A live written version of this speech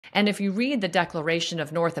And if you read the Declaration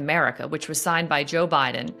of North America, which was signed by Joe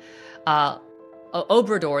Biden,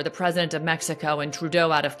 Obrador, the president of Mexico, and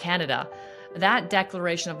Trudeau out of Canada, that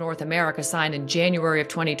Declaration of North America, signed in January of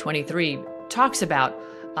 2023, talks about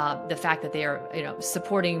the fact that they are,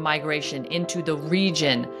 supporting migration into the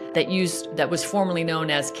region that was formerly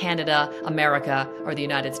known as Canada, America, or the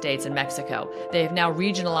United States and Mexico. They have now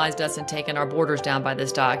regionalized us and taken our borders down by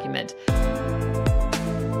this document.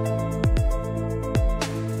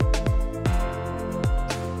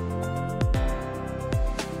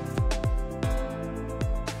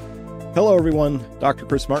 Hello, everyone. Dr.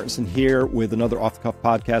 Chris Martenson here with another off-the-cuff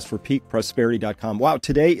podcast for peakprosperity.com. Wow,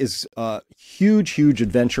 today is a huge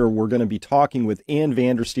adventure. We're going to be talking with Ann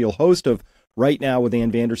Vandersteel, host of Right Now with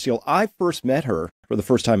Ann Vandersteel. I first met her for the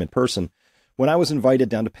first time in person when I was invited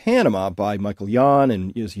down to Panama by Michael Yon.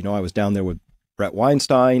 And as you know, I was down there with Brett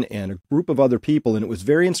Weinstein and a group of other people. And it was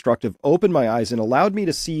very instructive, opened my eyes, and allowed me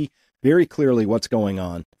to see very clearly what's going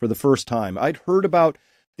on for the first time. I'd heard about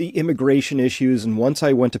the immigration issues, and once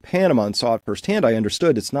I went to Panama and saw it firsthand, I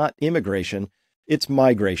understood it's not immigration, it's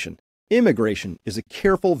migration. Immigration is a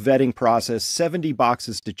careful vetting process, 70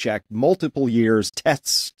 boxes to check, multiple years,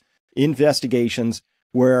 tests, investigations,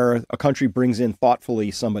 where a country brings in thoughtfully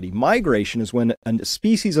somebody. Migration is when a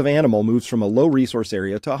species of animal moves from a low resource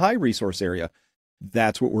area to a high resource area.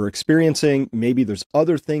 That's what we're experiencing. Maybe there's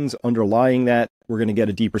other things underlying that. We're going to get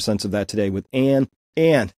a deeper sense of that today with Ann.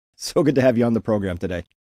 Ann, so good to have you on the program today.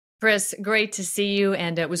 Chris, great to see you,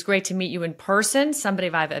 and it was great to meet you in person,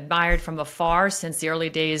 somebody I've admired from afar since the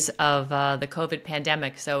early days of the COVID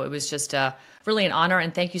pandemic. So it was just really an honor,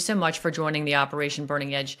 and thank you so much for joining the Operation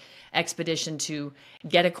Burning Edge expedition to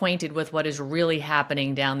get acquainted with what is really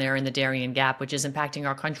happening down there in the Darien Gap, which is impacting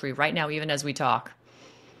our country right now, even as we talk.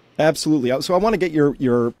 Absolutely. So I want to get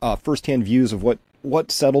your firsthand views of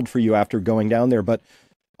what settled for you after going down there. But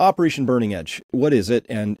Operation Burning Edge, what is it,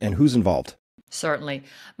 and who's involved? Certainly.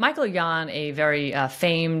 Michael Yon, a very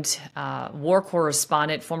famed war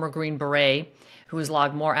correspondent, former Green Beret, who has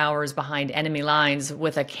logged more hours behind enemy lines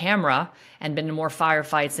with a camera and been in more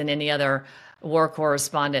firefights than any other war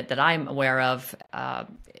correspondent that I'm aware of,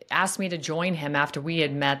 asked me to join him after we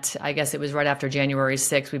had met. I guess it was right after January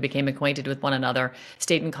 6th. We became acquainted with one another,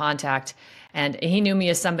 stayed in contact. And he knew me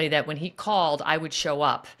as somebody that when he called, I would show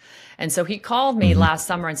up. And so he called me last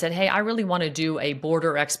summer and said, hey, I really want to do a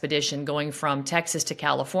border expedition going from Texas to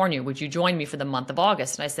California. Would you join me for the month of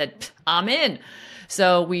August? And I said, I'm in.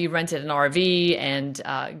 So we rented an RV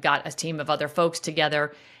and got a team of other folks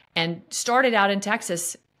together and started out in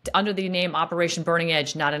Texas under the name Operation Burning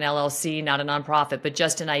Edge, not an LLC, not a nonprofit, but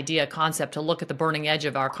just an idea, concept to look at the burning edge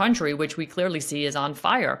of our country, which we clearly see is on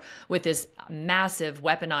fire with this massive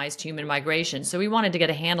weaponized human migration. So we wanted to get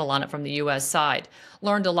a handle on it from the U.S. side.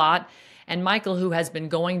 Learned a lot. And Michael, who has been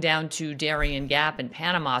going down to Darien Gap in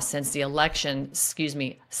Panama since the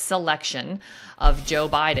selection of Joe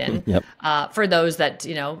Biden, for those that,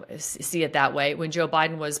 see it that way, when Joe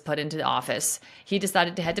Biden was put into office, he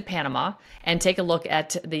decided to head to Panama and take a look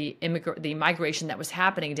at the migration that was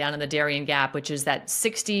happening down in the Darien Gap, which is that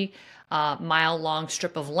 60-mile-long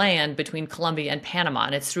strip of land between Colombia and Panama.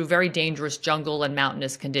 And it's through very dangerous jungle and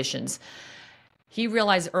mountainous conditions. He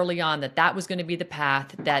realized early on that that was going to be the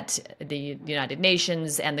path that the United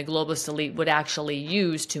Nations and the globalist elite would actually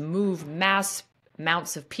use to move mass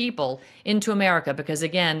amounts of people into America. Because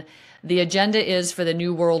again, the agenda is for the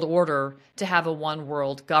New World Order to have a one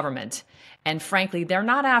world government. And frankly, they're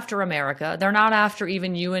not after America. They're not after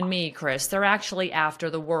even you and me, Chris. They're actually after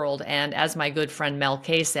the world. And as my good friend Mel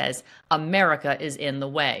K says, America is in the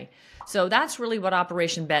way. So that's really what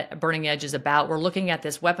Operation Burning Edge is about. We're looking at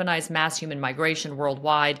this weaponized mass human migration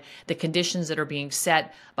worldwide, the conditions that are being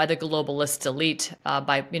set by the globalist elite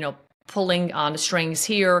by, pulling on strings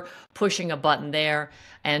here, pushing a button there.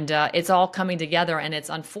 And it's all coming together. And it's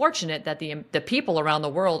unfortunate that the people around the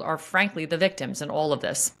world are, frankly, the victims in all of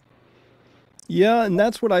this. Yeah, and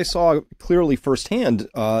that's what I saw clearly firsthand,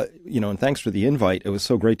 and thanks for the invite. It was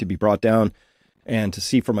so great to be brought down and to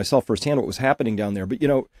see for myself firsthand what was happening down there. But,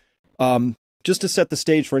 just to set the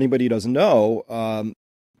stage for anybody who doesn't know,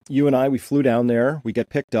 you and I, we flew down there, we get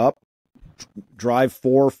picked up, drive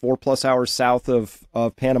 4+ hours south of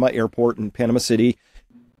Panama Airport in Panama City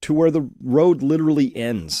to where the road literally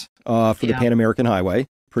ends for the Pan American Highway,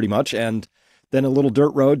 pretty much. And then a little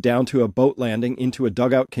dirt road down to a boat landing into a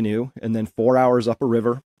dugout canoe, and then 4 hours up a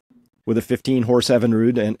river with a 15-horse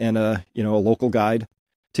Evinrude and a local guide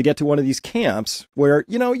to get to one of these camps where,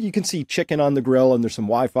 you can see chicken on the grill and there's some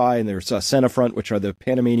Wi-Fi and there's Senafront, which are the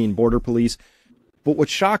Panamanian border police. But what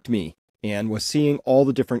shocked me, Ann, was seeing all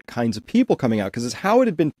the different kinds of people coming out, because how it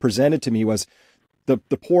had been presented to me was the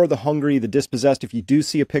poor, the hungry, the dispossessed. If you do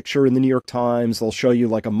see a picture in the New York Times, they'll show you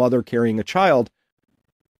like a mother carrying a child.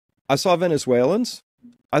 I saw Venezuelans.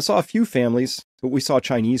 I saw a few families, but we saw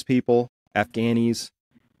Chinese people, Afghanis,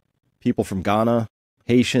 people from Ghana,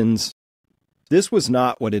 Haitians. This was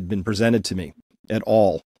not what had been presented to me at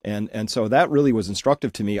all. And so that really was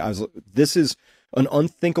instructive to me. This is an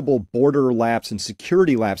unthinkable border lapse and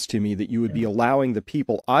security lapse to me, that you would be allowing the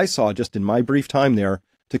people I saw just in my brief time there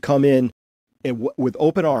to come in and with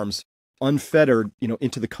open arms, unfettered,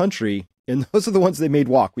 into the country. And those are the ones they made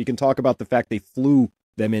walk. We can talk about the fact they flew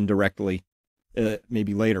them in directly,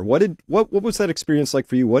 maybe later. What was that experience like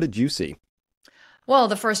for you? What did you see? Well,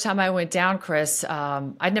 the first time I went down, Chris,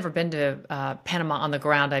 I'd never been to Panama on the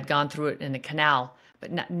ground. I'd gone through it in a canal,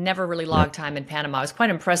 but never really logged time in Panama. I was quite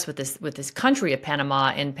impressed with this country of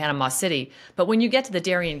Panama in Panama City. But when you get to the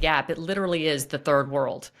Darien Gap, it literally is the third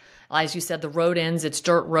world. As you said, the road ends, it's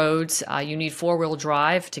dirt roads. You need four-wheel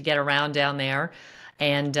drive to get around down there.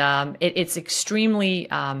 And it's extremely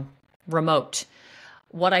remote.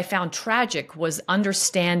 What I found tragic was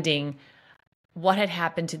understanding what had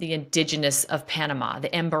happened to the indigenous of Panama, the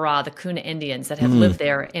Embera, the Kuna Indians that have lived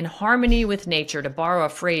there in harmony with nature, to borrow a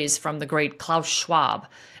phrase from the great Klaus Schwab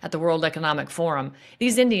at the World Economic Forum.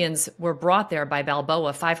 These Indians were brought there by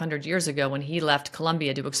Balboa 500 years ago when he left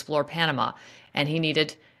Colombia to explore Panama, and he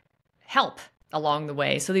needed help along the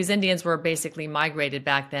way. So these Indians were basically migrated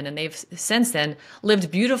back then, and they've since then lived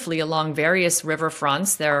beautifully along various river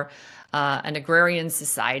fronts. They're an agrarian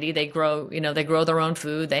society. They grow their own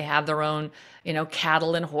food. They have their own,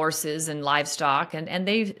 cattle and horses and livestock, and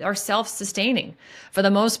they are self-sustaining for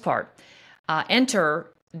the most part.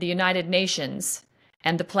 Enter the United Nations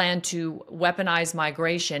and the plan to weaponize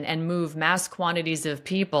migration and move mass quantities of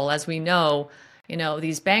people. As we know,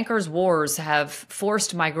 these bankers' wars have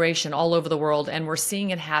forced migration all over the world, and we're seeing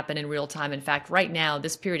it happen in real time. In fact, right now,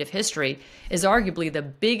 this period of history is arguably the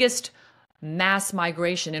biggest mass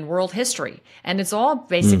migration in world history. And it's all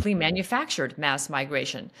basically manufactured mass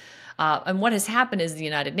migration. And what has happened is the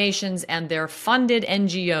United Nations and their funded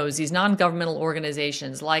NGOs, these non-governmental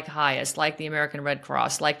organizations like HIAS, like the American Red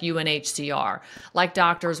Cross, like UNHCR, like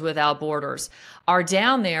Doctors Without Borders, are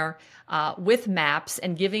down there with maps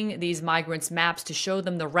and giving these migrants maps to show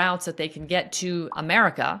them the routes that they can get to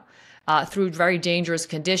America through very dangerous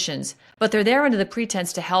conditions. But they're there under the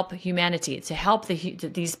pretense to help humanity, to help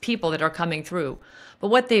these people that are coming through. But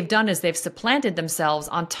what they've done is they've supplanted themselves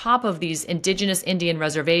on top of these indigenous Indian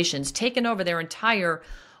reservations, taken over their entire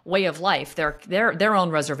way of life, their own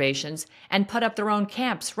reservations, and put up their own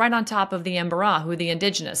camps right on top of the Embera, who are the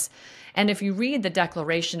indigenous. And if you read the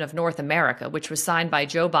Declaration of North America, which was signed by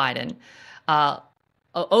Joe Biden,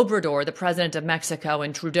 Obrador, the president of Mexico,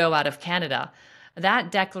 and Trudeau out of Canada,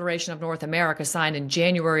 that Declaration of North America, signed in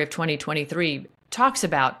January of 2023, talks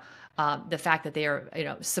about the fact that they are,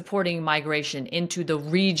 supporting migration into the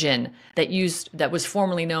region that was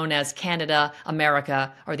formerly known as Canada,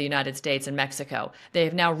 America, or the United States and Mexico. They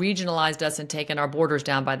have now regionalized us and taken our borders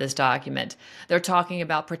down by this document. They're talking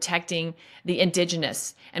about protecting the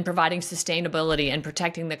indigenous and providing sustainability and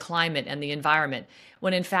protecting the climate and the environment,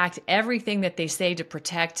 when in fact everything that they say to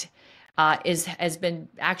protect has been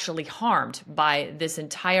actually harmed by this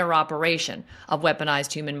entire operation of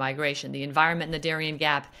weaponized human migration. The environment in the Darien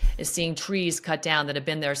Gap is seeing trees cut down that have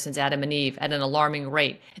been there since Adam and Eve at an alarming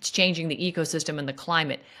rate. It's changing the ecosystem and the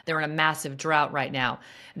climate. They're in a massive drought right now.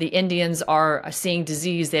 The Indians are seeing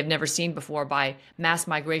disease they've never seen before by mass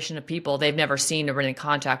migration of people they've never seen or been in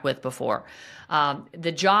contact with before.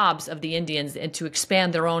 The jobs of the Indians and to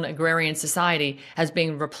expand their own agrarian society has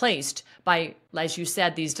been replaced by, as you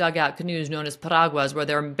said, these dugout canoes known as piraguas, where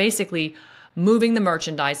they're basically moving the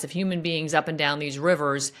merchandise of human beings up and down these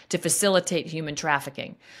rivers to facilitate human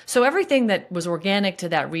trafficking. So everything that was organic to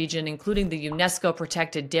that region, including the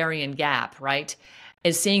UNESCO-protected Darien Gap, right,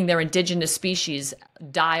 is seeing their indigenous species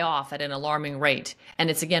die off at an alarming rate.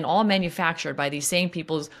 And it's, again, all manufactured by these same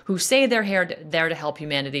peoples who say they're there to help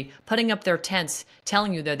humanity, putting up their tents,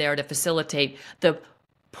 telling you they're there to facilitate the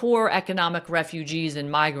poor economic refugees and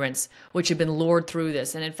migrants which have been lured through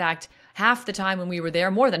this. And in fact, half the time when we were there,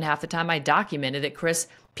 more than half the time, I documented it, Chris,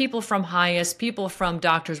 people from HIAS, people from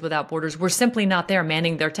Doctors Without Borders were simply not there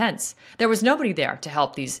manning their tents. There was nobody there to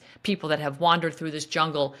help these people that have wandered through this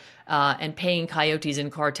jungle and paying coyotes and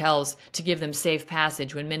cartels to give them safe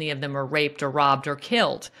passage when many of them are raped or robbed or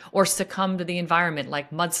killed or succumb to the environment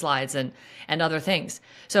like mudslides and other things.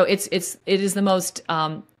 So it is the most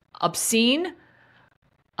obscene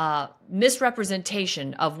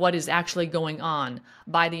misrepresentation of what is actually going on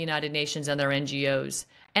by the United Nations and their NGOs.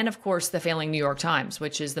 And of course, the failing New York Times,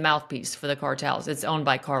 which is the mouthpiece for the cartels. It's owned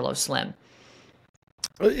by Carlos Slim.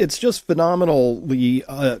 It's just phenomenally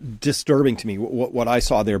disturbing to me what I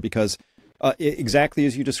saw there, because exactly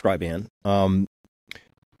as you describe, Ann,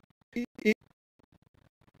 it,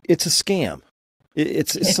 it's a scam.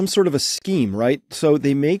 It's some sort of a scheme, right? So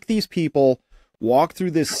they make these people walk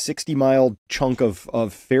through this 60-mile chunk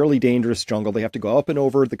of fairly dangerous jungle. They have to go up and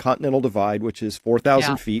over the Continental Divide, which is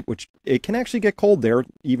 4,000 feet, which it can actually get cold there,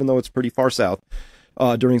 even though it's pretty far south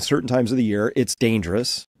during certain times of the year. It's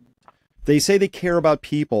dangerous. They say they care about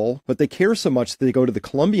people, but they care so much that they go to the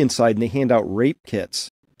Colombian side and they hand out rape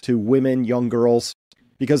kits to women, young girls,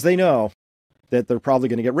 because they know that they're probably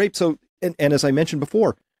going to get raped. So, and as I mentioned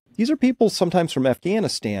before, these are people sometimes from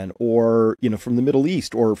Afghanistan or, from the Middle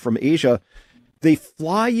East or from Asia. They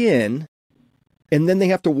fly in and then they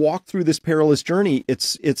have to walk through this perilous journey.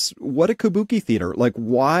 It's what a kabuki theater. Like,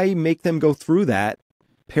 why make them go through that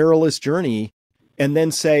perilous journey and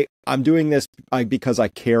then say, I'm doing this because I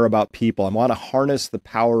care about people. I want to harness the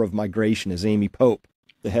power of migration, as Amy Pope,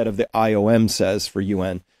 the head of the IOM, says for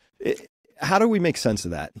UN. How do we make sense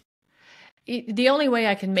of that? The only way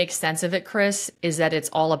I can make sense of it, Chris, is that it's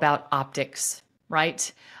all about optics,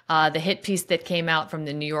 right? The hit piece that came out from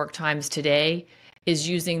the New York Times today is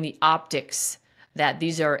using the optics that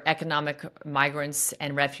these are economic migrants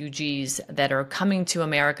and refugees that are coming to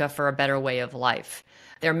America for a better way of life.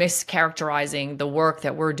 They're mischaracterizing the work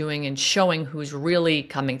that we're doing and showing who's really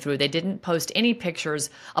coming through. They didn't post any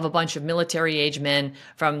pictures of a bunch of military-age men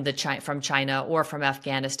from China or from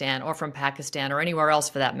Afghanistan or from Pakistan or anywhere else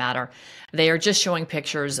for that matter. They are just showing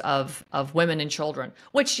pictures of women and children,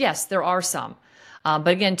 which, yes, there are some. But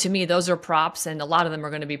again, to me, those are props, and a lot of them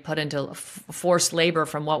are going to be put into forced labor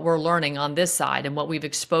from what we're learning on this side and what we've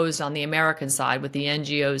exposed on the American side with the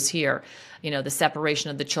NGOs here. The separation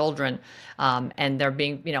of the children, and they're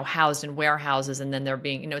being, housed in warehouses, and then they're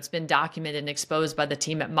being, it's been documented and exposed by the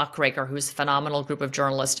team at Muckraker, who's a phenomenal group of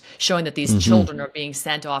journalists, showing that these children are being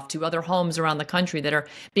sent off to other homes around the country that are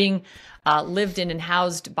being lived in and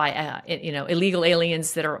housed by, illegal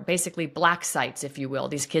aliens that are basically black sites, if you will.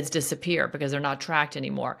 These kids disappear because they're not tracked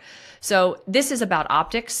anymore. So this is about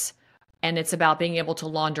optics. And it's about being able to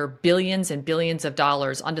launder billions and billions of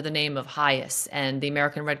dollars under the name of HIAS and the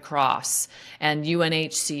American Red Cross and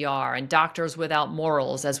UNHCR and Doctors Without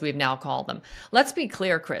Morals, as we've now called them. Let's be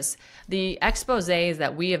clear, Chris. The exposés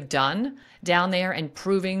that we have done down there and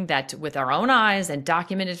proving that with our own eyes and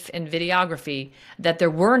documented in videography that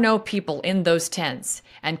there were no people in those tents,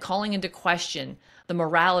 and calling into question the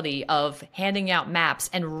morality of handing out maps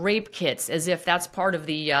and rape kits as if that's part of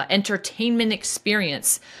the entertainment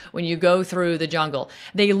experience when you go through the jungle.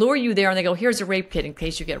 They lure you there and they go, here's a rape kit in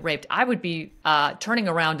case you get raped. I would be turning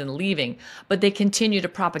around and leaving. But they continue to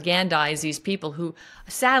propagandize these people who,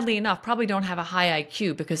 sadly enough, probably don't have a high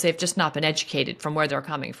IQ because they've just not been educated from where they're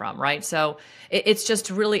coming from, right? So it's just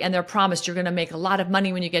really, and they're promised you're going to make a lot of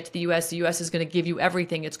money when you get to the U.S. The U.S. is going to give you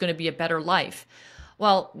everything. It's going to be a better life.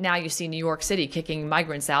 Well, now you see New York City kicking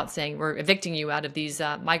migrants out, saying we're evicting you out of these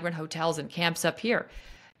migrant hotels and camps up here.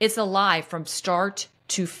 It's a lie from start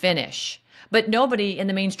to finish. But nobody in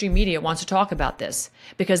the mainstream media wants to talk about this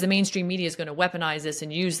because the mainstream media is going to weaponize this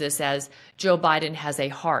and use this as Joe Biden has a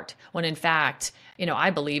heart, when in fact, I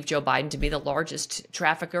believe Joe Biden to be the largest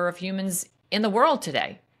trafficker of humans in the world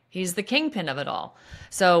today. He's the kingpin of it all.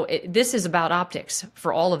 So this is about optics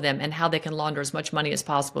for all of them and how they can launder as much money as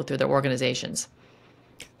possible through their organizations.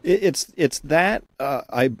 It's that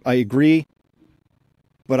I agree,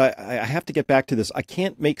 but I have to get back to this. I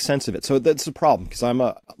can't make sense of it. So that's the problem, because I'm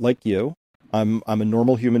like you. I'm a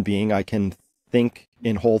normal human being. I can think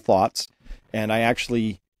in whole thoughts, and I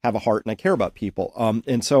actually have a heart and I care about people.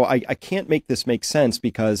 And so I can't make this make sense,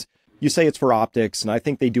 because you say it's for optics, and I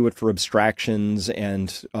think they do it for abstractions and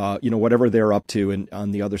whatever they're up to and on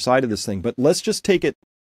the other side of this thing. But let's just take it.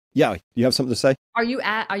 Yeah, you have something to say? Are you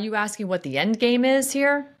asking what the end game is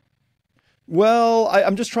here? Well,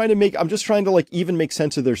 I'm just trying to even make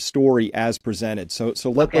sense of their story as presented. So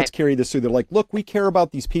let's carry this through. They're like, look, we care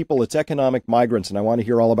about these people. It's economic migrants, and I want to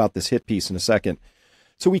hear all about this hit piece in a second.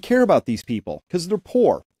 So we care about these people because they're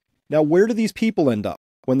poor. Now, where do these people end up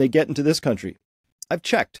when they get into this country? I've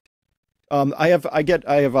checked. I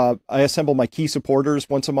assemble my key supporters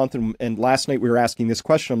once a month, and last night we were asking this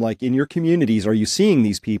question. I'm like, in your communities, are you seeing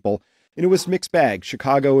these people? And it was mixed bag.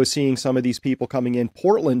 Chicago was seeing some of these people coming in.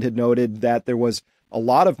 Portland had noted that there was a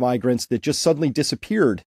lot of migrants that just suddenly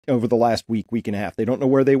disappeared over the last week and a half. They don't know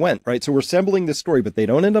where they went, right? So we're assembling this story, but they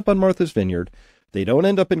don't end up on Martha's Vineyard. They don't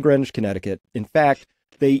end up in Greenwich, Connecticut. In fact,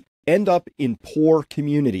 they end up in poor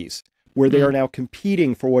communities where they are now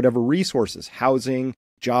competing for whatever resources, housing,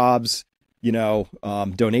 jobs,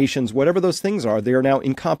 donations, whatever those things are. They are now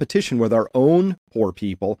in competition with our own poor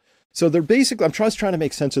people. So they're basically, I'm just trying to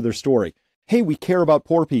make sense of their story. Hey, we care about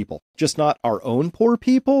poor people, just not our own poor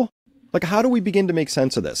people. Like, how do we begin to make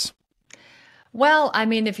sense of this? Well, I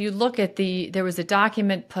mean, if you look at there was a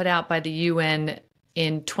document put out by the UN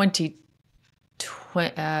in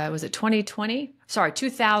 2020? Sorry,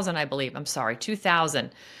 2000, I believe. I'm sorry,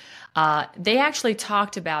 2000. They actually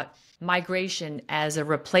talked about migration as a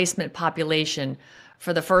replacement population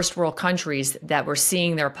for the first world countries that were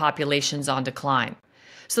seeing their populations on decline.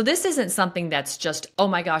 So this isn't something that's just, oh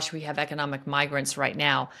my gosh, we have economic migrants right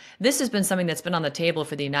now. This has been something that's been on the table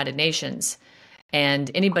for the United Nations and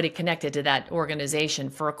anybody connected to that organization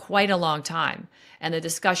for quite a long time. And the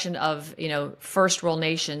discussion of, first world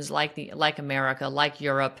nations like America, like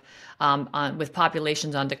Europe, with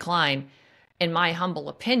populations on decline, in my humble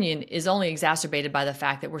opinion, is only exacerbated by the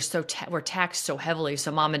fact that we're taxed so heavily.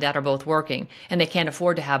 So mom and dad are both working and they can't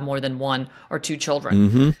afford to have more than one or two children.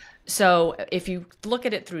 Mm-hmm. So if you look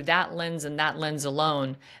at it through that lens and that lens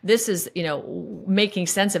alone, this is, making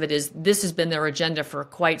sense of it this has been their agenda for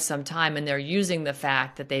quite some time. And they're using the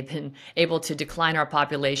fact that they've been able to decline our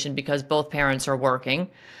population because both parents are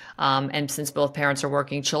working. And since both parents are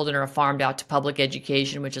working, children are farmed out to public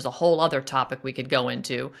education, which is a whole other topic we could go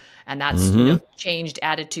into. And that's changed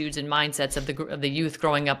attitudes and mindsets of the youth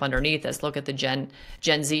growing up underneath us. Look at the Gen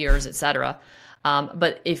Zers, et cetera.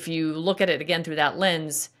 But if you look at it again through that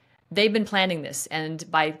lens, they've been planning this. And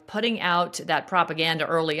by putting out that propaganda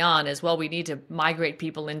early on as well, we need to migrate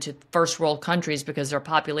people into first world countries because their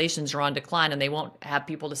populations are on decline and they won't have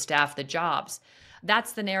people to staff the jobs.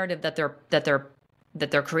 That's the narrative that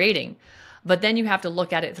they're creating. But then you have to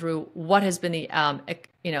look at it through what has been the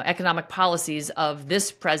economic policies of this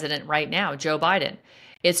president right now, Joe Biden.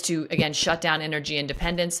 It's to, again, shut down energy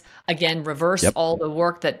independence, again, reverse all the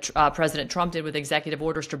work that President Trump did with executive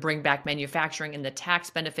orders to bring back manufacturing and the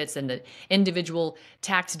tax benefits and the individual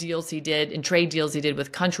tax deals he did and trade deals he did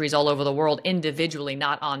with countries all over the world individually,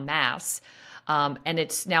 not en masse. And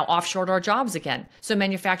it's now offshored our jobs again. So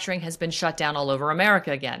manufacturing has been shut down all over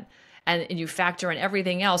America again. And you factor in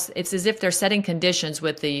everything else, it's as if they're setting conditions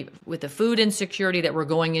with the food insecurity that we're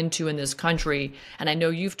going into in this country. And I know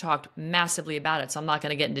you've talked massively about it, so I'm not going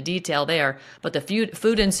to get into detail there. But the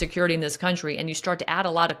food insecurity in this country, and you start to add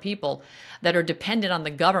a lot of people that are dependent on the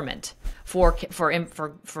government for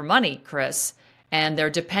money, Chris, and they're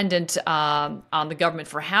dependent on the government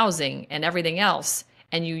for housing and everything else.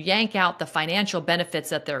 And you yank out the financial benefits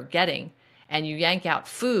that they're getting, and you yank out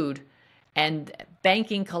food. And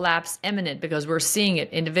banking collapse imminent because we're seeing it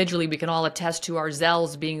individually. We can all attest to our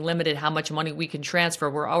Zells being limited, how much money we can transfer.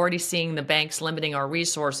 We're already seeing the banks limiting our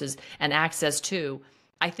resources and access to.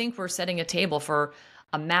 I think we're setting a table for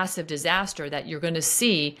a massive disaster that you're going to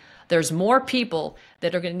see. There's more people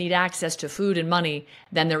that are going to need access to food and money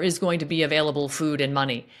than there is going to be available food and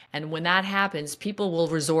money. And when that happens, people will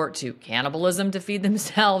resort to cannibalism to feed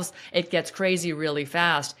themselves. It gets crazy really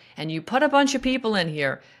fast. And you put a bunch of people in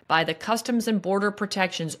here by the Customs and Border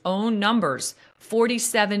Protection's own numbers,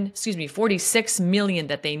 46 million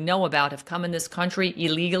that they know about have come in this country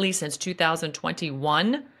illegally since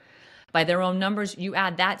 2021. By their own numbers, you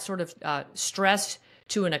add that sort of stress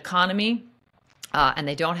to an economy and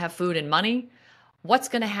they don't have food and money, what's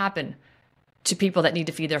going to happen to people that need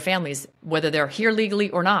to feed their families, whether they're here legally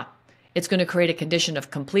or not? It's going to create a condition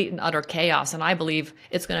of complete and utter chaos. And I believe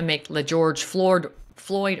it's going to make the George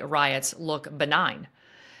Floyd riots look benign.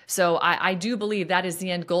 So I do believe that is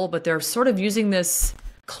the end goal, but they're sort of using this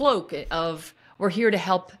cloak of we're here to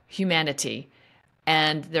help humanity.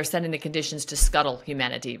 And they're setting the conditions to scuttle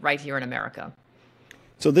humanity right here in America.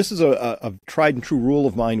 So this is a tried and true rule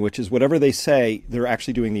of mine, which is whatever they say, they're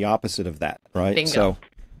actually doing the opposite of that, right? Bingo. So,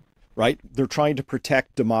 right, they're trying to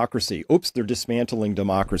protect democracy. Oops, they're dismantling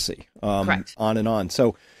democracy. Correct. On and on.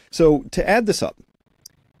 So to add this up,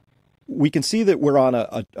 we can see that we're on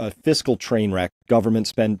a fiscal train wreck.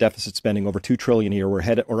 Government deficit spending over $2 trillion a year.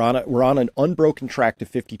 We're on an unbroken track to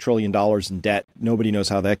 $50 trillion in debt. Nobody knows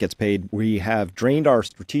how that gets paid. We have drained our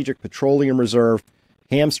strategic petroleum reserve,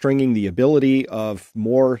 hamstringing the ability of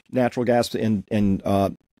more natural gas and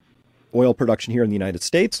oil production here in the United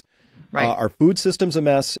States. Right. Our food system's a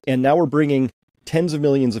mess, and now we're bringing tens of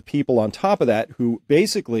millions of people on top of that who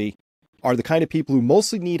basically are the kind of people who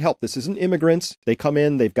mostly need help. This isn't immigrants. They come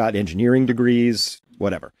in, they've got engineering degrees,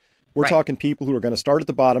 whatever. We're talking people who are going to start at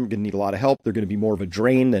the bottom, going to need a lot of help. They're going to be more of a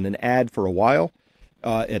drain than an add for a while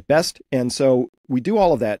at best. And so we do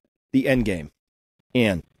all of that, the end game.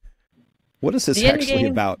 And What is this The end actually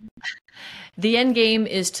game, about? the end game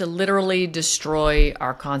is to literally destroy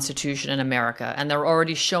our Constitution in America. And they're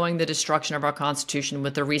already showing the destruction of our Constitution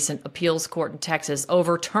with the recent appeals court in Texas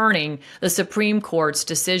overturning the Supreme Court's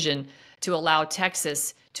decision to allow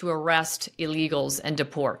Texas to arrest illegals and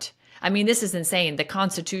deport. I mean, this is insane. The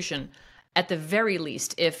Constitution, at the very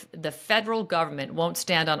least, if the federal government won't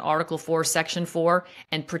stand on Article 4, Section 4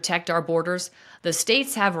 and protect our borders, the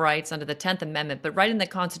states have rights under the 10th Amendment, but right in the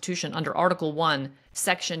Constitution under Article 1,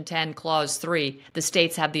 Section 10, Clause 3, the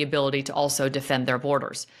states have the ability to also defend their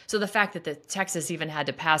borders. So the fact that Texas even had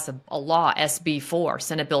to pass a law, SB 4,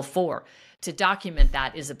 Senate Bill 4, to document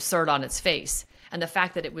that is absurd on its face. And the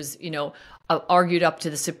fact that it was, argued up to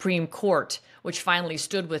the Supreme Court, which finally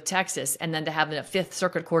stood with Texas, and then to have the Fifth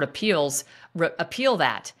Circuit Court Appeals appeal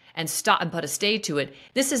that and stop and put a stay to it.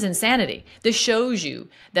 This is insanity. This shows you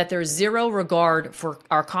that there's zero regard for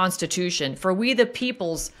our Constitution, for we the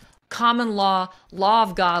people's common law, law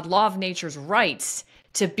of God, law of nature's rights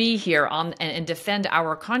to be here and defend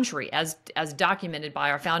our country as documented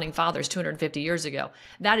by our founding fathers 250 years ago.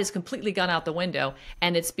 That is completely gone out the window,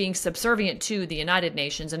 and it's being subservient to the United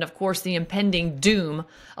Nations and, of course, the impending doom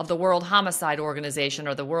of the World Homicide Organization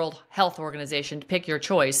or the World Health Organization, pick your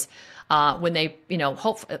choice, when they,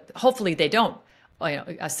 hopefully they don't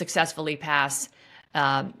successfully pass,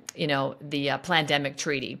 the pandemic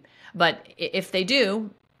treaty. But if they do,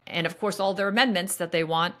 and of course all their amendments that they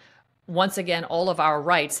want, once again, all of our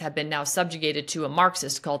rights have been now subjugated to a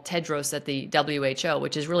Marxist called Tedros at the WHO,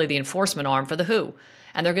 which is really the enforcement arm for the WHO.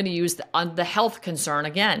 And they're going to use the health concern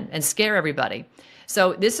again and scare everybody.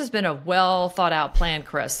 So this has been a well thought out plan,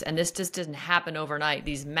 Chris, and this just didn't happen overnight.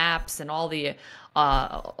 These maps and all the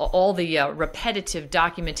repetitive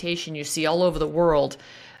documentation you see all over the world,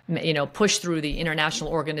 pushed through the International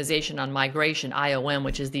Organization on Migration, IOM,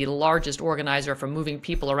 which is the largest organizer for moving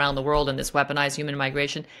people around the world in this weaponized human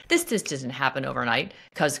migration. This just doesn't happen overnight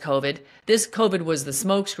because COVID. This COVID was the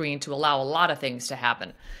smokescreen to allow a lot of things to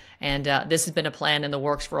happen. And this has been a plan in the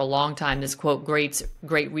works for a long time. This, quote, great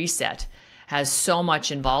reset has so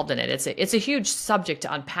much involved in it. It's a huge subject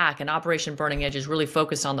to unpack, and Operation Burning Edge is really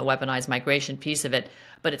focused on the weaponized migration piece of it.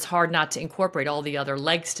 But it's hard not to incorporate all the other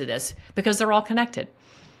legs to this because they're all connected.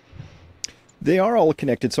 They are all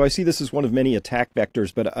connected. So I see this as one of many attack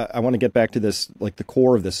vectors, but I want to get back to this, like the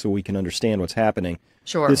core of this, so we can understand what's happening.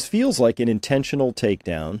 Sure. This feels like an intentional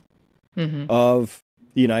takedown of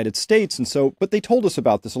the United States. And so, but they told us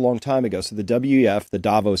about this a long time ago. So the WEF, the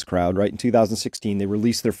Davos crowd, right, in 2016, they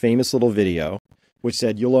released their famous little video, which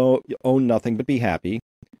said, you'll own nothing but be happy.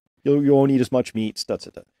 You won't eat as much meat,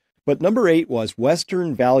 etc. But number 8 was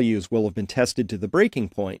Western values will have been tested to the breaking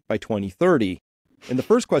point by 2030. And the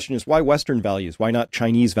first question is, why Western values? Why not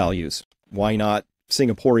Chinese values? Why not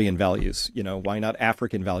Singaporean values? Why not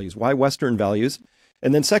African values? Why Western values?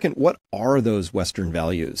 And then second, what are those Western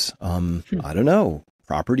values? I don't know.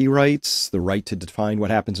 Property rights, the right to define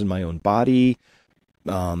what happens in my own body,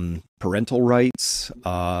 parental rights,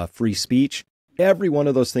 free speech. Every one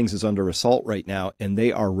of those things is under assault right now, and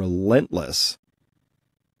they are relentless.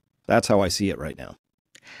 That's how I see it right now.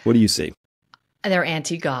 What do you see? They're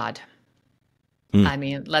anti-God. I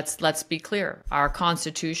mean, let's be clear. Our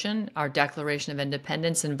Constitution, our Declaration of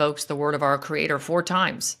Independence invokes the word of our Creator 4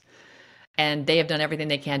 times. And they have done everything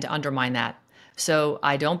they can to undermine that. So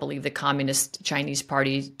I don't believe the Communist Chinese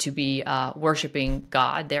Party to be worshiping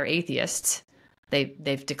God. They're atheists.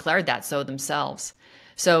 They've declared that so themselves.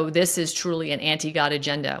 So this is truly an anti-God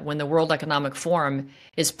agenda. When the World Economic Forum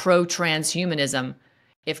is pro-transhumanism,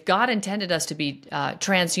 if God intended us to be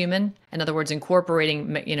transhuman, in other words,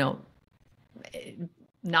 incorporating,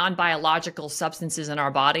 non-biological substances in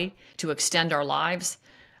our body to extend our lives,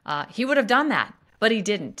 he would have done that, but he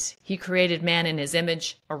didn't. He created man in his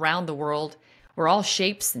image around the world. We're all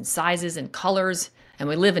shapes and sizes and colors, and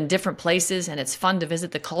we live in different places, and it's fun to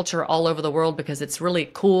visit the culture all over the world because it's really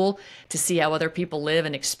cool to see how other people live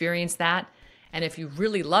and experience that. And if you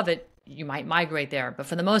really love it, you might migrate there. But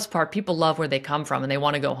for the most part, people love where they come from, and they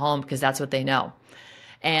want to go home because that's what they know.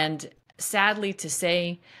 And sadly to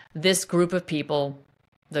say, this group of people,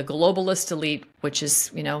 the globalist elite, which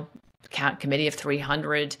is, Committee of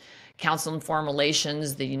 300, Council on Foreign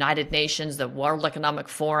Relations, the United Nations, the World Economic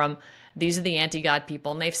Forum, these are the anti-God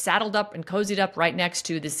people. And they've saddled up and cozied up right next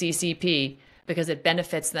to the CCP because it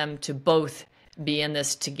benefits them to both be in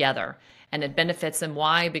this together. And it benefits them.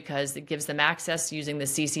 Why? Because it gives them access using the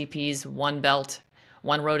CCP's One Belt,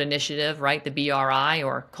 One Road initiative, right? The BRI,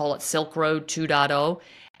 or call it Silk Road 2.0.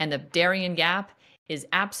 And the Darien Gap is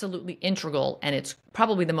absolutely integral, and it's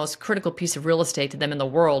probably the most critical piece of real estate to them in the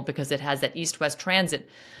world because it has that east-west transit,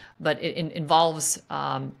 but it involves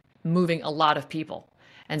moving a lot of people.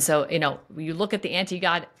 And so, you look at the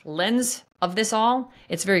anti-God lens of this all,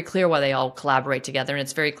 it's very clear why they all collaborate together. And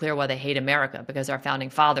it's very clear why they hate America, because our founding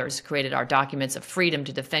fathers created our documents of freedom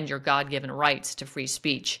to defend your God-given rights to free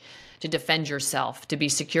speech, to defend yourself, to be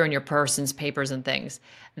secure in your persons, papers, and things.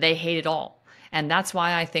 They hate it all. And that's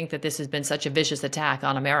why I think that this has been such a vicious attack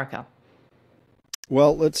on America.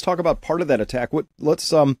 Well, let's talk about part of that attack.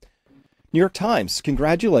 New York Times,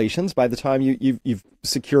 congratulations. By the time you've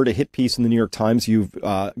secured a hit piece in the New York Times, you've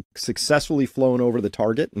successfully flown over the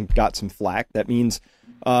target and got some flack. That means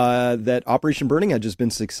that Operation Burning Edge has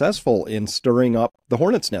been successful in stirring up the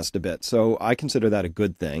hornet's nest a bit. So I consider that a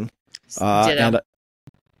good thing. Ditto.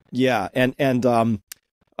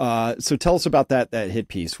 So tell us about that hit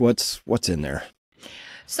piece. What's in there?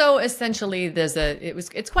 So essentially,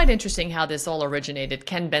 it's quite interesting how this all originated.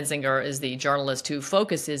 Ken Benzinger is the journalist who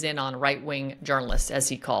focuses in on right-wing journalists, as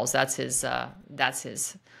he calls. That's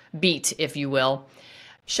his beat, if you will.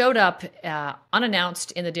 Showed up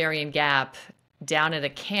unannounced in the Darien Gap down at a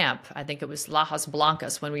camp. I think it was Lajas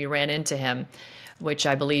Blancas when we ran into him, which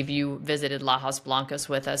I believe you visited Lajas Blancas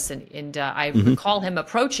with us. And I recall him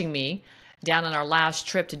approaching me down on our last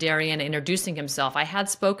trip to Darien, introducing himself. I had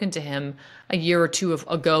spoken to him a year or two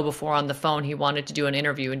ago before on the phone. He wanted to do an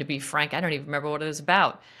interview. And to be frank, I don't even remember what it was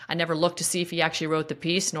about. I never looked to see if he actually wrote the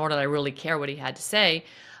piece, nor did I really care what he had to say.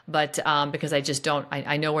 But because I just don't,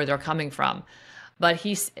 I know where they're coming from. But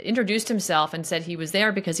he introduced himself and said he was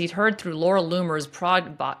there because he'd heard through Laura Loomer's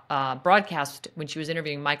broadcast when she was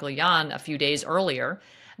interviewing Michael Yon a few days earlier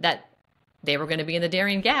that they were going to be in the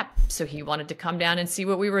Darien Gap. So he wanted to come down and see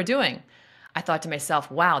what we were doing. I thought to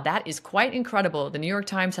myself, wow, that is quite incredible. The New York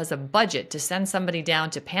Times has a budget to send somebody down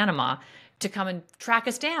to Panama to come and track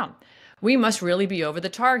us down. We must really be over the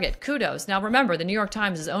target. Kudos. Now, remember, the New York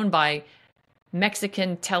Times is owned by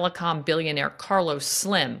Mexican telecom billionaire Carlos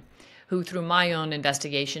Slim, who through my own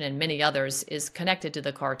investigation and many others is connected to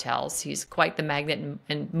the cartels. He's quite the magnet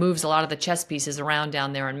and moves a lot of the chess pieces around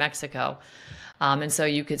down there in Mexico. And so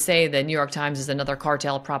you could say the New York Times is another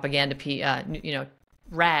cartel propaganda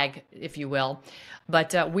rag, if you will.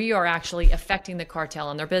 But we are actually affecting the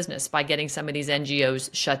cartel and their business by getting some of these NGOs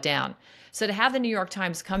shut down. So to have the New York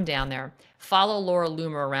Times come down there, follow Laura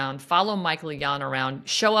Loomer around, follow Michael Yon around,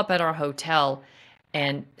 show up at our hotel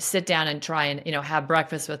and sit down and try and, have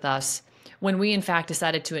breakfast with us, when we in fact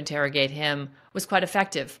decided to interrogate him, was quite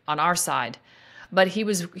effective on our side. But he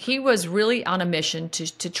was really on a mission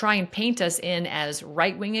to try and paint us in as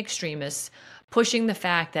right-wing extremists, pushing the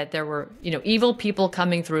fact that there were, evil people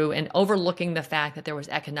coming through and overlooking the fact that there was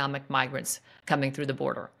economic migrants coming through the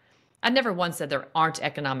border. I never once said there aren't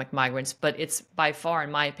economic migrants, but it's by far, in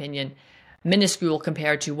my opinion, minuscule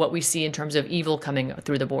compared to what we see in terms of evil coming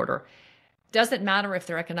through the border. Doesn't matter if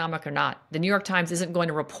they're economic or not. The New York Times isn't going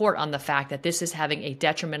to report on the fact that this is having a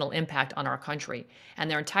detrimental impact on our country. And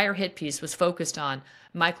their entire hit piece was focused on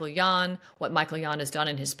Michael Yon, what Michael Yon has done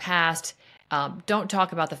in his past. Don't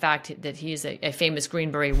talk about the fact that he's a famous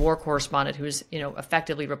Green Beret war correspondent who's,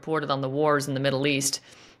 effectively reported on the wars in the Middle East.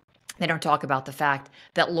 They don't talk about the fact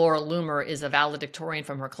that Laura Loomer is a valedictorian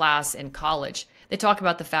from her class in college. They talk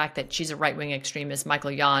about the fact that she's a right-wing extremist.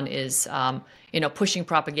 Michael Yon is, pushing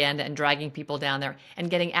propaganda and dragging people down there and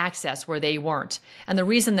getting access where they weren't. And the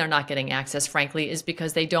reason they're not getting access, frankly, is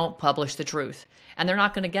because they don't publish the truth. And they're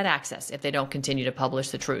not going to get access if they don't continue to publish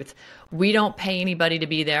the truth. We don't pay anybody to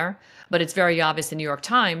be there, but it's very obvious the New York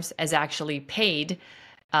Times has actually paid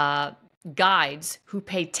guides who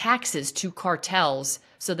pay taxes to cartels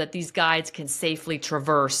so that these guides can safely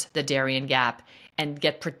traverse the Darien Gap and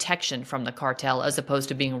get protection from the cartel as opposed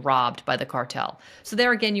to being robbed by the cartel. So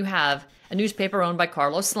there again, you have a newspaper owned by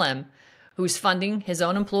Carlos Slim who's funding his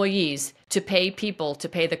own employees to pay people to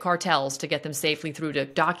pay the cartels to get them safely through to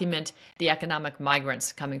document the economic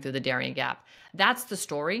migrants coming through the Darien Gap. That's the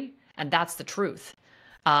story, and that's the truth.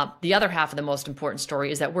 The other half of the most important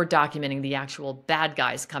story is that we're documenting the actual bad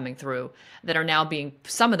guys coming through that are now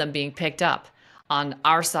some of them being picked up on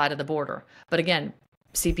our side of the border. But again,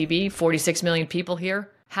 CPB, 46 million people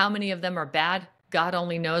here. How many of them are bad? God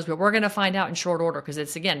only knows, but we're going to find out in short order because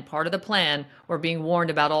it's, again, part of the plan. We're being warned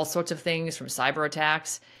about all sorts of things from cyber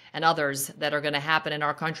attacks and others that are going to happen in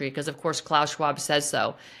our country because, of course, Klaus Schwab says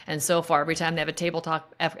so. And so far, every time they have a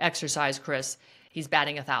tabletop exercise, Chris, he's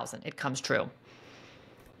batting 1,000. It comes true.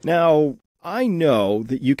 Now, I know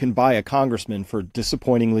that you can buy a congressman for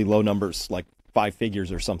disappointingly low numbers, like 5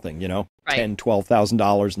 figures or something, right. $10,000,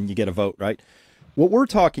 $12,000, and you get a vote, right? What we're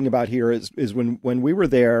talking about here is when we were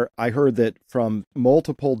there, I heard that from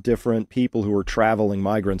multiple different people who were traveling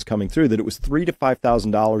migrants coming through, that it was $3,000 to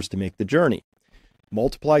 $5,000 to make the journey.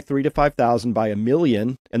 multiply 3 to 5,000 by a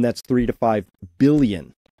million, and that's 3 to 5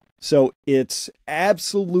 billion. So it's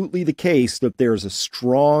absolutely the case that there's a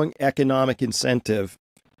strong economic incentive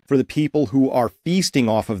for the people who are feasting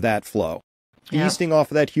off of that flow, feasting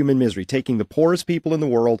off of that human misery, taking the poorest people in the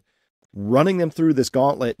world, running them through this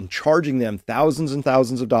gauntlet and charging them thousands and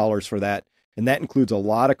thousands of dollars for that. And that includes a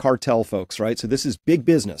lot of cartel folks, right? So this is big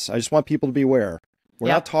business. I just want people to be aware. We're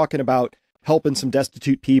not talking about helping some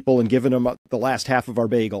destitute people and giving them the last half of our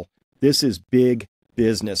bagel. This is big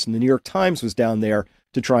business. And the New York Times was down there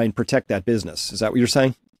to try and protect that business. Is that what you're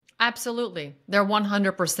saying? Absolutely. They're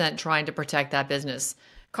 100% trying to protect that business.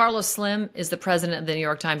 Carlos Slim is the president of the New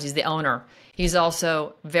York Times. He's the owner. He's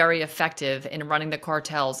also very effective in running the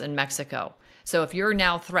cartels in Mexico. So if you're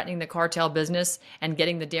now threatening the cartel business and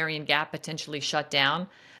getting the Darien Gap potentially shut down,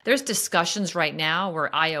 there's discussions right now where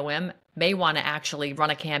IOM may want to actually run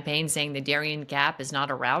a campaign saying the Darien Gap is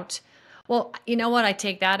not a route. Well, you know what I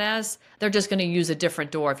take that as? They're just going to use a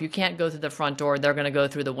different door. If you can't go through the front door, they're going to go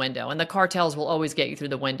through the window. And the cartels will always get you through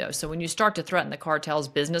the window. So when you start to threaten the cartel's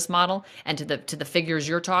business model and to the figures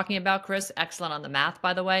you're talking about, Chris, excellent on the math,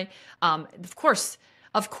 by the way, of course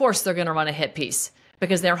they're going to run a hit piece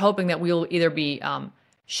because they're hoping that we'll either be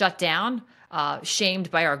shut down, shamed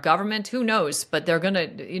by our government, who knows? But they're going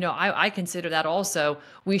to, I consider that also.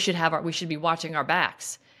 We should be watching our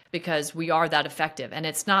backs, because we are that effective. And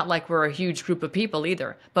it's not like we're a huge group of people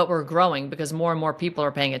either, but we're growing because more and more people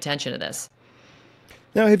are paying attention to this.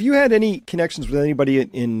 Now, have you had any connections with anybody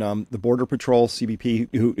in the Border Patrol,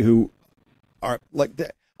 CBP, who are like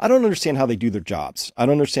that? I don't understand how they do their jobs. I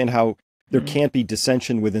don't understand how there can't be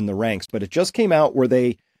dissension within the ranks, but it just came out where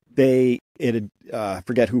I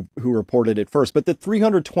forget who reported it first, but that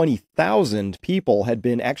 320,000 people had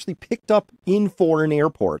been actually picked up in foreign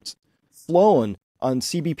airports, flown on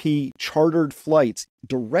CBP chartered flights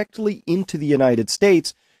directly into the United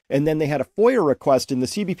States. And then they had a FOIA request and the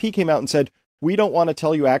CBP came out and said, we don't want to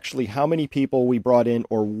tell you actually how many people we brought in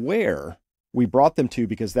or where we brought them to,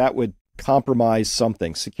 because that would compromise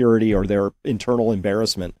something, security or their internal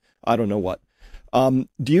embarrassment. I don't know what. Do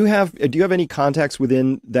you have any contacts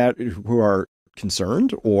within that who are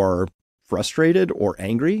concerned or frustrated or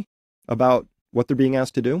angry about what they're being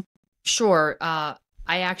asked to do? Sure.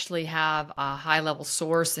 I actually have a high-level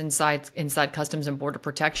source inside Customs and Border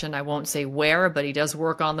Protection. I won't say where, but he does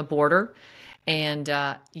work on the border. And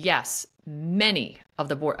yes, majority of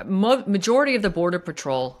the Border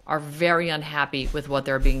Patrol are very unhappy with what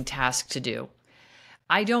they're being tasked to do.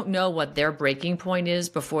 I don't know what their breaking point is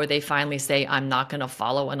before they finally say, I'm not going to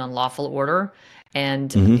follow an unlawful order.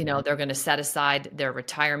 And, they're going to set aside their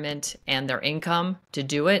retirement and their income to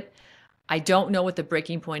do it. I don't know what the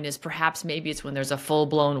breaking point is. Perhaps maybe it's when there's a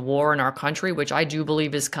full-blown war in our country, which I do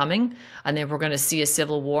believe is coming. And then we're going to see a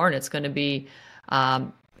civil war, and it's going to be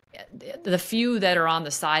the few that are on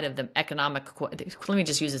the side of the economic, let me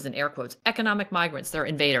just use this in air quotes, economic migrants, they're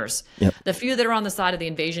invaders. Yep. The few that are on the side of the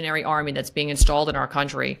invasionary army that's being installed in our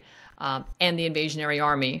country, and the invasionary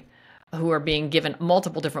army, who are being given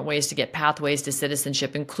multiple different ways to get pathways to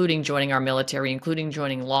citizenship, including joining our military, including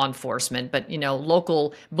joining law enforcement. But,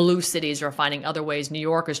 local blue cities are finding other ways. New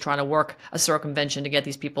York is trying to work a circumvention to get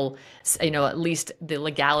these people, at least the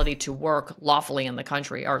legality to work lawfully in the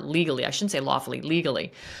country, or legally. I shouldn't say lawfully,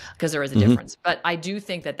 legally, because there is a difference. But I do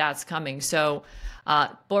think that that's coming. So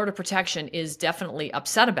Border Protection is definitely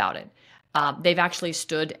upset about it. They've actually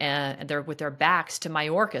stood with their backs to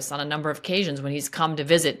Mayorkas on a number of occasions when he's come to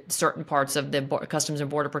visit certain parts of the Customs and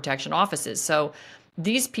Border Protection offices. So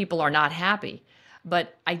these people are not happy,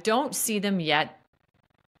 but I don't see them yet,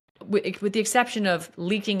 with the exception of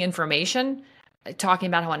leaking information, talking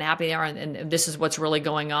about how unhappy they are and this is what's really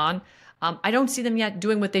going on. I don't see them yet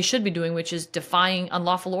doing what they should be doing, which is defying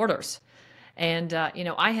unlawful orders. And,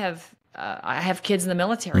 I have kids in the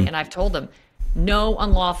military, and I've told them, no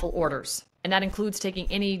unlawful orders. And that includes taking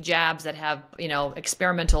any jabs that have,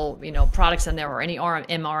 experimental, products in there, or any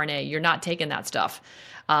mRNA. You're not taking that stuff.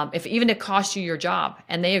 If even it costs you your job,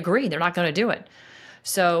 and they agree, they're not going to do it.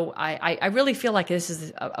 So I really feel like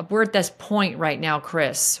we're at this point right now,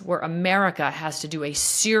 Chris, where America has to do a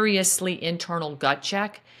seriously internal gut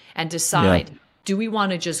check and decide, do we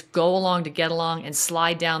want to just go along to get along and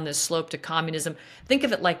slide down this slope to communism? Think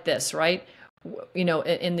of it like this, right?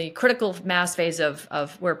 In the critical mass phase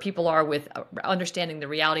of where people are with understanding the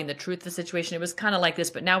reality and the truth of the situation, it was kind of like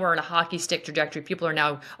this, but now we're in a hockey stick trajectory. People are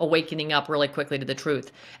now awakening up really quickly to the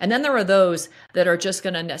truth. And then there are those that are just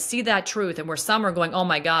going to see that truth, and where some are going, oh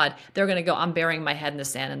my God, they're going to go, I'm burying my head in the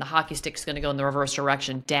sand, and the hockey stick is going to go in the reverse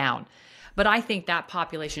direction, down. But I think that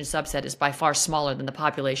population subset is by far smaller than the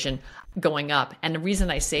population going up. And the reason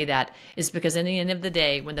I say that is because in the end of the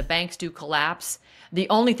day, when the banks do collapse, the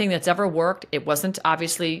only thing that's ever worked, it wasn't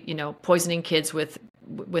obviously, poisoning kids with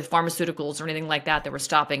pharmaceuticals or anything like that were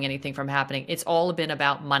stopping anything from happening. It's all been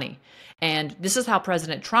about money. And this is how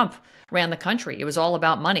President Trump ran the country. It was all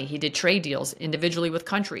about money. He did trade deals individually with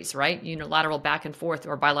countries, right? Unilateral back and forth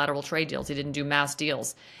or bilateral trade deals. He didn't do mass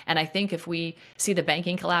deals. And I think if we see the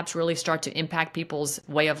banking collapse really start to impact people's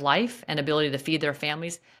way of life and ability to feed their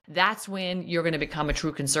families, that's when you're going to become a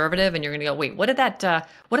true conservative and you're going to go, wait, what did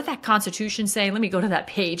that Constitution say? Let me go to that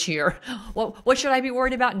page here. What should I be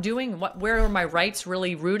worried about doing? Where are my rights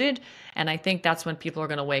really rooted? And I think that's when people are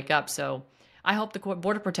going to wake up. So I hope the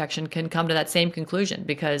Border Protection can come to that same conclusion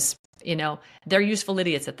because, they're useful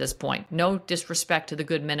idiots at this point. No disrespect to the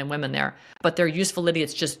good men and women there, but they're useful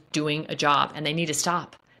idiots just doing a job, and they need to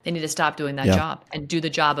stop. They need to stop doing that job and do the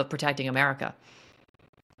job of protecting America.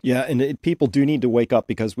 Yeah, and people do need to wake up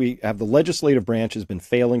because we have the legislative branch has been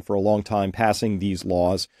failing for a long time passing these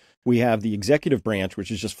laws. We have the executive branch, which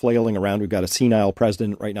is just flailing around. We've got a senile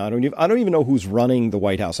president right now. I don't even know who's running the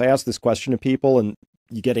White House. I ask this question to people, and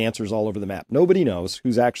you get answers all over the map. Nobody knows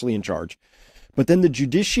who's actually in charge. But then the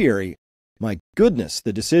judiciary, my goodness,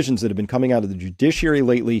 the decisions that have been coming out of the judiciary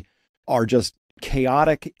lately are just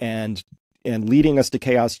chaotic and leading us to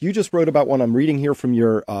chaos. You just wrote about one I'm reading here from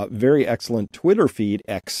your very excellent Twitter feed,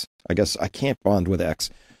 X. I guess I can't bond with X.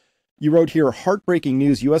 You wrote here, heartbreaking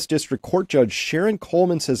news, U.S. District Court Judge Sharon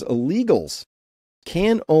Coleman says illegals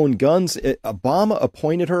can own guns. Obama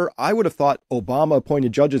appointed her. I would have thought Obama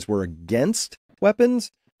appointed judges were against weapons,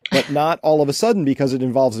 but not all of a sudden because it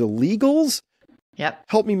involves illegals. Yep.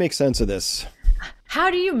 Help me make sense of this.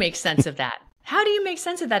 How do you make sense of that? How do you make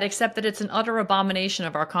sense of that except that it's an utter abomination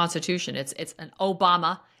of our Constitution? It's an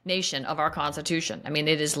Obama nation of our Constitution. I mean,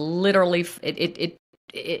 it is literally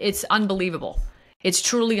it's unbelievable. It's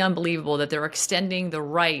truly unbelievable that they're extending the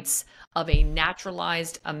rights of a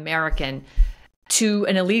naturalized American to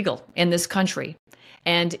an illegal in this country.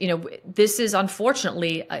 And, this is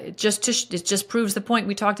unfortunately it just proves the point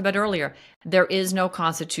we talked about earlier. There is no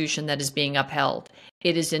Constitution that is being upheld.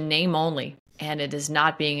 It is in name only, and it is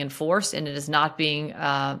not being enforced, and it is not being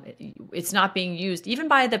it's not being used even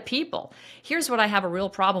by the people. Here's what I have a real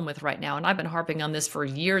problem with right now, and I've been harping on this for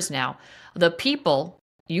years now. The people,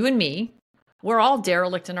 you and me, we're all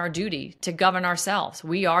derelict in our duty to govern ourselves.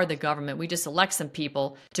 We are the government. We just elect some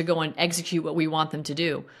people to go and execute what we want them to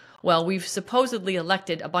do. Well, we've supposedly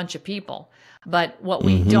elected a bunch of people, but what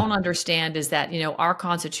we don't understand is that, our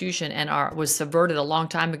Constitution was subverted a long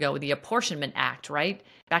time ago with the Apportionment Act, right?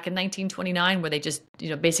 Back in 1929, where they just,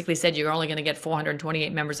 basically said you're only going to get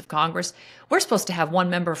 428 members of Congress. We're supposed to have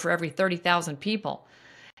one member for every 30,000 people.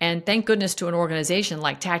 And thank goodness to an organization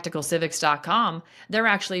like tacticalcivics.com, they're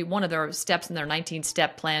actually, one of their steps in their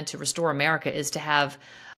 19-step plan to restore America is to have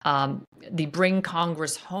the Bring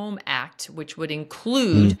Congress Home Act, which would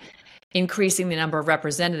include increasing the number of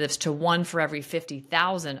representatives to one for every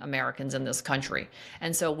 50,000 Americans in this country.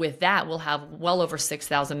 And so with that, we'll have well over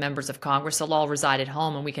 6,000 members of Congress. They'll all reside at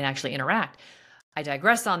home and we can actually interact. I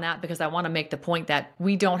digress on that because I want to make the point that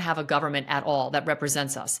we don't have a government at all that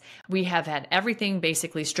represents us. We have had everything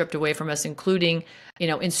basically stripped away from us, including,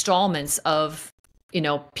 installments of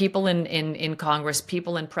people in Congress,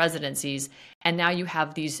 people in presidencies, and now you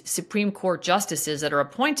have these Supreme Court justices that are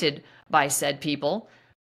appointed by said people,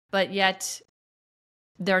 but yet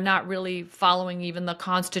they're not really following even the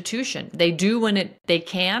Constitution. They do when they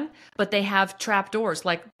can, but they have trapdoors,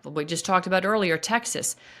 like we just talked about earlier,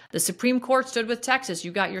 Texas. The Supreme Court stood with Texas.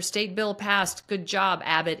 You got your state bill passed. Good job,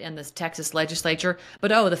 Abbott and the Texas legislature. But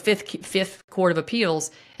the Fifth Court of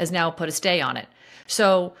Appeals has now put a stay on it.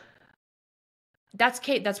 So that's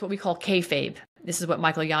what we call kayfabe. This is what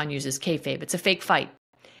Michael Yon uses, kayfabe. It's a fake fight.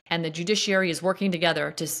 And the judiciary is working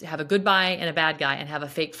together to have a good guy and a bad guy and have a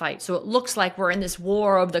fake fight. So it looks like we're in this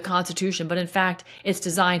war of the Constitution, but in fact, it's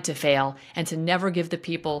designed to fail and to never give the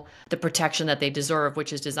people the protection that they deserve,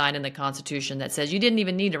 which is designed in the Constitution that says you didn't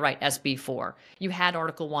even need to write SB 4. You had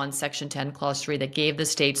Article 1, Section 10, Clause 3 that gave the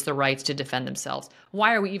states the rights to defend themselves.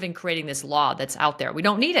 Why are we even creating this law that's out there? We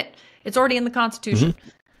don't need it. It's already in the Constitution.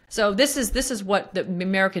 So this is what the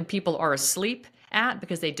American people are asleep at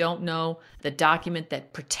because they don't know the document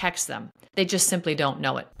that protects them. They just simply don't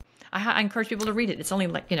know it. I encourage people to read it. It's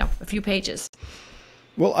only a few pages.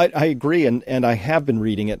 Well, I agree. And I have been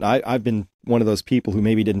reading it. And I've been one of those people who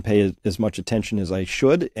maybe didn't pay as much attention as I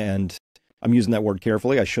should. And I'm using that word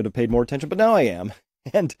carefully. I should have paid more attention, but now I am.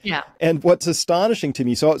 And what's astonishing to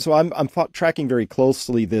me, so I'm tracking very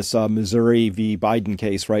closely this Missouri v. Biden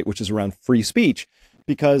case, right, which is around free speech.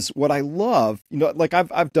 because what I love, like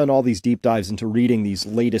I've done all these deep dives into reading these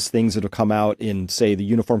latest things that have come out in, say, the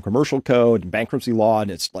Uniform Commercial Code and bankruptcy law,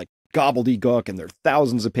 and it's like gobbledygook, and there are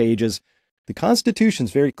thousands of pages. The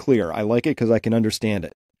Constitution's very clear. I like it because I can understand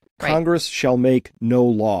it. Right. Congress shall make no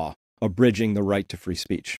law abridging the right to free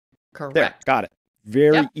speech. Correct. There, got it.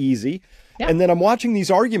 Very easy. Yep. And then I'm watching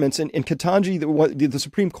these arguments, and Ketanji, the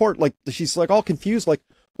Supreme Court, like she's like all confused, like,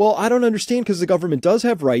 well, I don't understand because the government does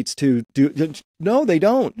have rights to do. No, they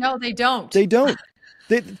don't. No, they don't. They don't.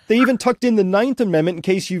 They even tucked in the 9th Amendment in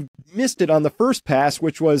case you missed it on the first pass,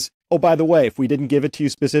 which was, oh, by the way, if we didn't give it to you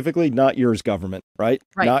specifically, not yours, government, right?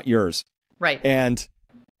 Not yours. Right. And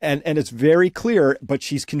it's very clear, but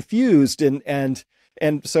she's confused, and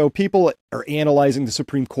so people are analyzing the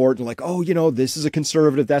Supreme Court and like, oh, this is a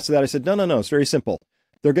conservative, that's that. I said, no, it's very simple.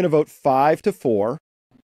 They're going to vote 5-4.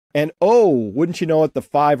 And wouldn't you know it, the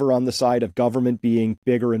 5 are on the side of government being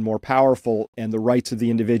bigger and more powerful and the rights of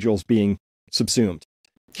the individuals being subsumed.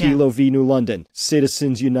 Kelo v. New London,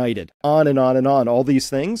 Citizens United, on and on and on, all these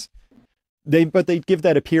things. But they give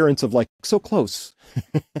that appearance of like, so close.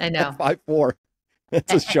 I know. 5-4.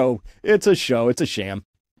 It's a show. It's a show. It's a sham.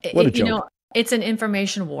 What a joke. It's an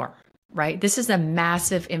information war, right? This is a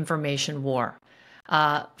massive information war.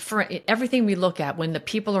 For everything we look at, when the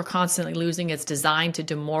people are constantly losing, it's designed to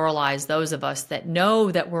demoralize those of us that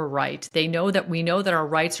know that we're right. They know that we know that our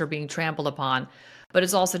rights are being trampled upon, but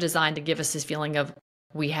it's also designed to give us this feeling of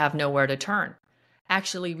we have nowhere to turn.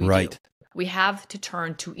 Actually, we do. We have to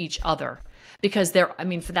turn to each other because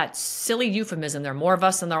for that silly euphemism, there are more of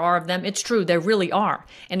us than there are of them. It's true. There really are.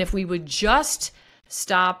 And if we would just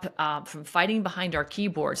stop from fighting behind our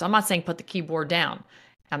keyboards, I'm not saying put the keyboard down.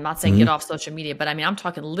 I'm not saying get off social media, but I'm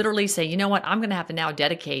talking literally say, you know what, I'm going to have to now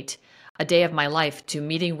dedicate a day of my life to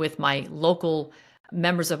meeting with my local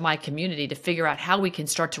members of my community to figure out how we can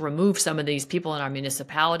start to remove some of these people in our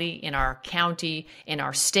municipality, in our county, in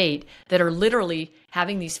our state that are literally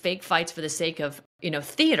having these fake fights for the sake of,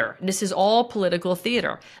 theater. This is all political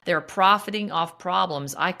theater. They're profiting off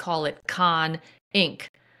problems. I call it Con Inc.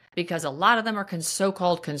 because a lot of them are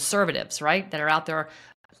so-called conservatives, right, that are out there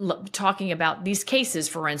talking about these cases,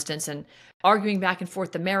 for instance, and arguing back and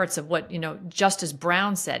forth the merits of what, Justice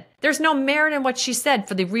Brown said. There's no merit in what she said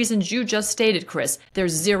for the reasons you just stated, Chris.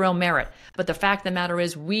 There's zero merit. But the fact of the matter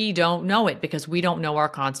is we don't know it because we don't know our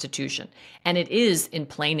Constitution. And it is in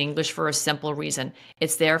plain English for a simple reason.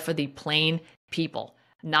 It's there for the plain people,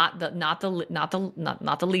 not the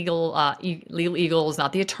legal eagles,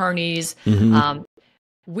 not the attorneys.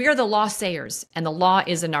 We're the law sayers, and the law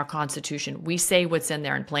is in our Constitution. We say what's in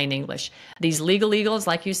there in plain English. These legal eagles,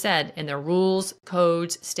 like you said, in their rules,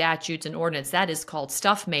 codes, statutes, and ordinance, that is called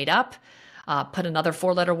stuff made up. Put another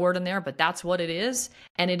 4-letter word in there, but that's what it is.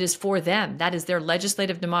 And it is for them. That is their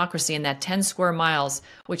legislative democracy in that 10 square miles,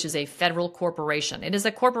 which is a federal corporation. It is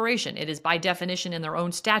a corporation. It is by definition in their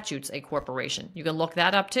own statutes a corporation. You can look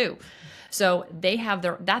that up too. So they have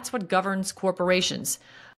that's what governs corporations.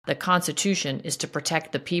 The Constitution is to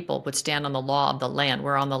protect the people, but stand on the law of the land.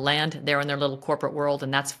 We're on the land, they're in their little corporate world,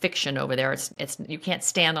 and that's fiction over there. It's you can't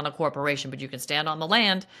stand on a corporation, but you can stand on the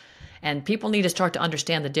land. And people need to start to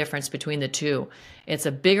understand the difference between the two. It's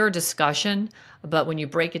a bigger discussion, but when you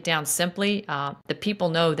break it down simply, the people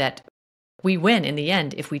know that we win in the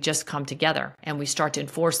end if we just come together and we start to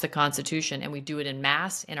enforce the Constitution, and we do it in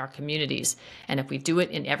mass in our communities. And if we do it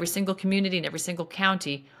in every single community, in every single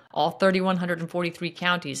county, all 3,143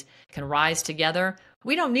 counties can rise together.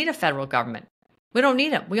 We don't need a federal government. We don't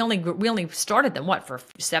need it. We only started them, for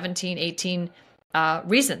 17, 18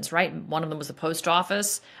 reasons, right? One of them was the post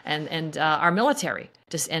office and our military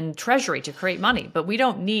and treasury to create money. But we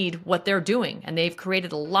don't need what they're doing. And they've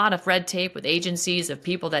created a lot of red tape with agencies of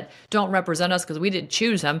people that don't represent us because we didn't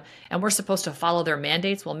choose them. And we're supposed to follow their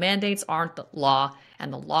mandates. Well, mandates aren't the law,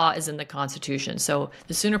 and the law is in the Constitution. So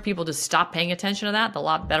the sooner people just stop paying attention to that, the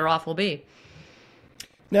lot better off we'll be.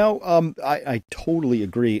 Now, I totally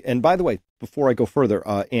agree. And by the way, before I go further,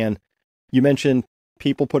 Anne, you mentioned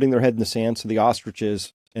people putting their head in the sand, so the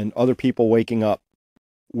ostriches, and other people waking up.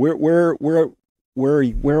 Where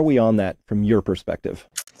are we on that from your perspective?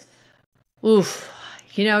 Oof.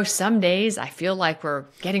 Some days I feel like we're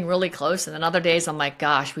getting really close, and then other days I'm like,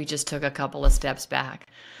 gosh, we just took a couple of steps back.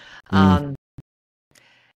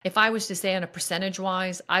 If I was to say on a percentage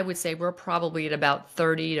wise, I would say we're probably at about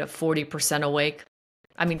 30 to 40% awake.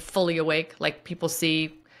 I mean, fully awake, like people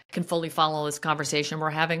can fully follow this conversation we're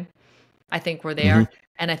having. I think we're there.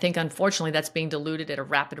 And I think, unfortunately, that's being diluted at a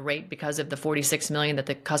rapid rate because of the 46 million that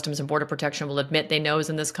the Customs and Border Protection will admit they know is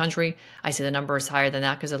in this country. I say the number is higher than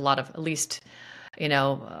that because a lot of, at least,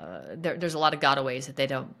 there's a lot of gotaways that they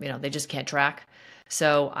don't, they just can't track.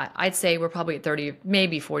 So I'd say we're probably at 30,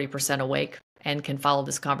 maybe 40% awake and can follow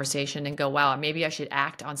this conversation and go, wow, maybe I should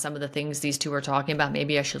act on some of the things these two are talking about.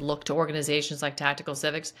 Maybe I should look to organizations like Tactical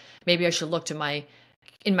Civics. Maybe I should look to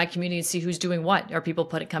in my community and see who's doing what. Are people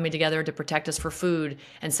coming together to protect us for food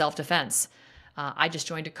and self-defense? I just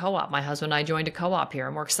joined a co-op. My husband and I joined a co-op here,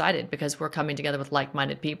 and we're excited because we're coming together with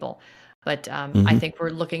like-minded people. But I think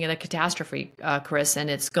we're looking at a catastrophe, Chris, and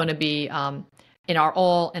it's going to be in our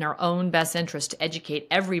own best interest to educate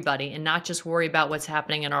everybody and not just worry about what's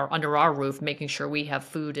happening under our roof, making sure we have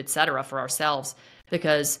food, et cetera, for ourselves,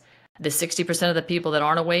 because the 60% of the people that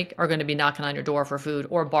aren't awake are going to be knocking on your door for food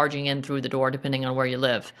or barging in through the door, depending on where you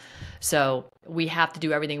live. So we have to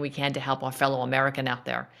do everything we can to help our fellow American out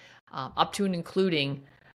there, up to and including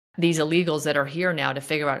these illegals that are here now, to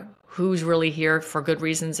figure out who's really here for good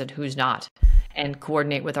reasons and who's not, and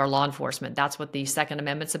coordinate with our law enforcement. That's what the Second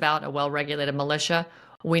Amendment's about, a well-regulated militia.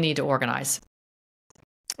 We need to organize.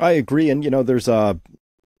 I agree. And, there's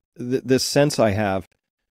this sense I have,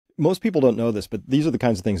 most people don't know this, but these are the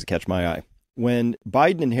kinds of things that catch my eye. When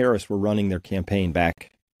Biden and Harris were running their campaign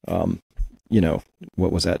back, what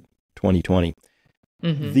was that, 2020?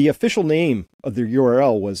 Mm-hmm. The official name of their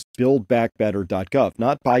URL was buildbackbetter.gov,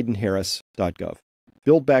 not bidenharris.gov.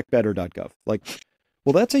 Buildbackbetter.gov.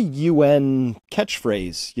 Well, that's a UN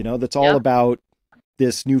catchphrase, that's all about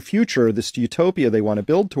this new future, this utopia they want to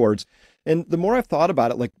build towards. And the more I've thought about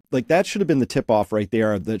it, like that should have been the tip-off right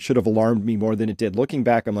there. That should have alarmed me more than it did. Looking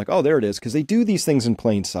back, I'm like, oh, there it is, because they do these things in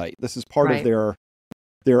plain sight. This is part of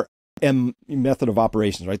their method of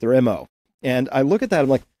operations, right? Their MO. And I look at that, I'm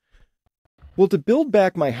like, well, to build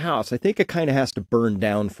back my house, I think it kind of has to burn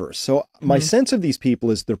down first. So my sense of these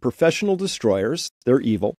people is they're professional destroyers. They're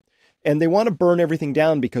evil. And they want to burn everything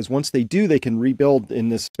down because once they do, they can rebuild in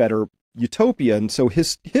this better utopia. And so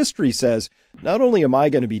history says, not only am I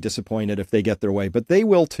going to be disappointed if they get their way, but they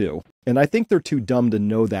will too. And I think they're too dumb to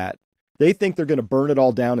know that. They think they're going to burn it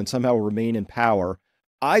all down and somehow remain in power.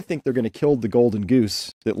 I think they're going to kill the golden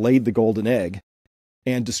goose that laid the golden egg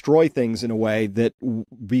and destroy things in a way that will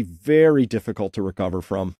be very difficult to recover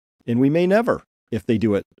from. And we may never, if they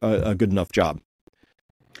do it a good enough job.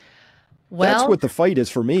 Well, that's what the fight is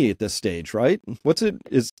for me at this stage, right?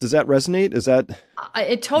 Does that resonate? Is that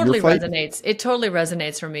it totally resonates. It totally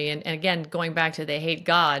resonates for me. And again, going back to they hate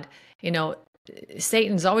God,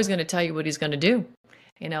 Satan's always going to tell you what he's going to do.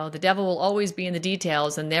 The devil will always be in the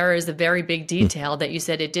details. And there is a very big detail that you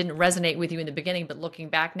said it didn't resonate with you in the beginning, but looking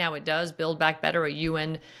back now, it does. Build Back Better, a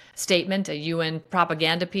UN statement, a UN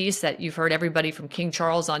propaganda piece that you've heard everybody from King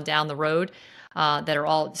Charles on down the road that are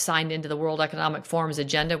all signed into the World Economic Forum's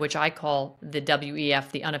agenda, which I call the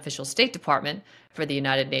WEF, the unofficial State Department for the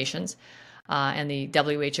United Nations. And the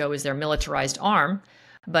WHO is their militarized arm.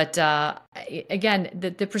 But again,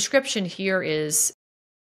 the prescription here is,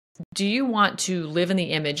 do you want to live in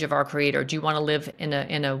the image of our Creator? Do you want to live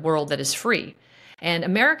in a world that is free? And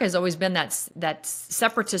America has always been that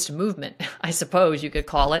separatist movement, I suppose you could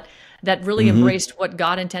call it, that really embraced what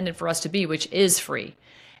God intended for us to be, which is free.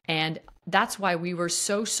 And that's why we were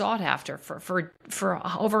so sought after for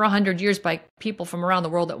over 100 years by people from around the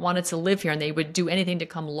world that wanted to live here, and they would do anything to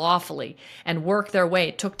come lawfully and work their way.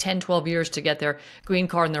 It took 10, 12 years to get their green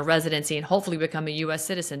card and their residency and hopefully become a U.S.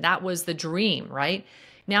 citizen. That was the dream, right?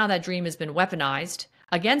 Now that dream has been weaponized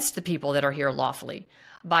against the people that are here lawfully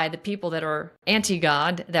by the people that are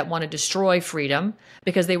anti-God, that want to destroy freedom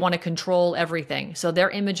because they want to control everything. So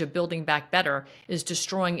their image of building back better is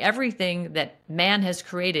destroying everything that man has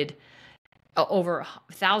created over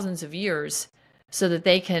thousands of years so that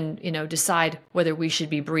they can, decide whether we should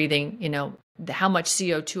be breathing, how much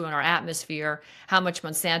CO2 in our atmosphere, how much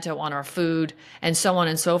Monsanto on our food, and so on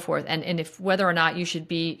and so forth. And if whether or not you should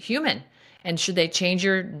be human, and should they change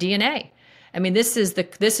your DNA? I mean, this is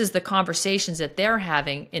the conversations that they're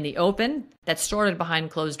having in the open that started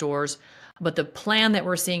behind closed doors. But the plan that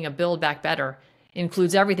we're seeing of Build Back Better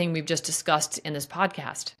includes everything we've just discussed in this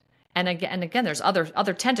podcast. And again, there's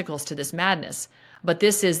other tentacles to this madness. But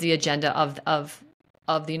this is the agenda of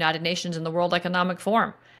the United Nations and the World Economic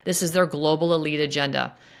Forum. This is their global elite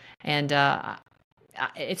agenda. And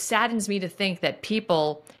it saddens me to think that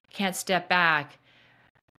people can't step back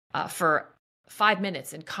for 5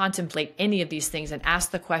 minutes and contemplate any of these things and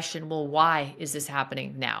ask the question, well, why is this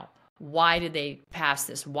happening now? Why did they pass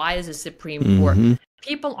this? Why is the Supreme Court?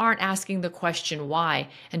 People aren't asking the question why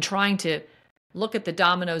and trying to look at the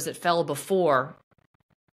dominoes that fell before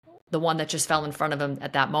the one that just fell in front of them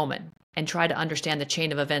at that moment and try to understand the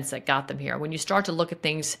chain of events that got them here. When you start to look at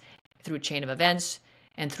things through a chain of events,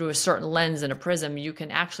 and through a certain lens and a prism, you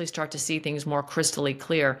can actually start to see things more crystally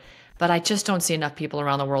clear. But I just don't see enough people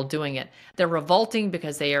around the world doing it. They're revolting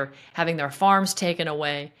because they are having their farms taken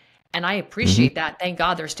away. And I appreciate that. Thank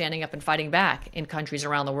God they're standing up and fighting back in countries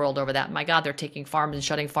around the world over that. My God, they're taking farms and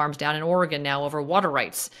shutting farms down in Oregon now over water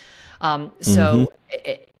rights.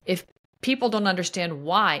 If people don't understand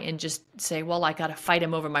why and just say, well, I got to fight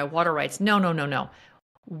them over my water rights. No, no, no, no.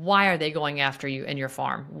 Why are they going after you and your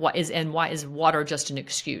farm? Why is water just an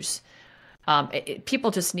excuse?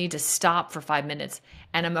 People just need to stop for 5 minutes,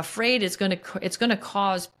 and I'm afraid it's going to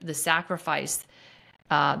cause the sacrifice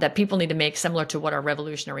that people need to make, similar to what our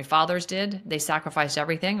revolutionary fathers did. They sacrificed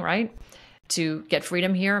everything, right, to get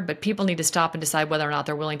freedom here. But people need to stop and decide whether or not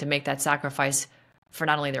they're willing to make that sacrifice for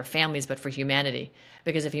not only their families but for humanity.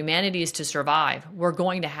 Because if humanity is to survive, we're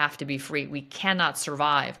going to have to be free. We cannot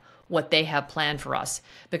survive what they have planned for us,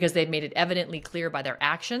 because they've made it evidently clear by their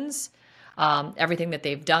actions. Everything that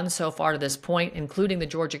they've done so far to this point, including the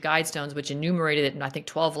Georgia Guidestones, which enumerated it in, I think,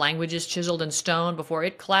 12 languages chiseled in stone before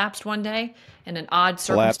it collapsed one day in an odd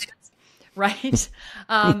circumstance, right?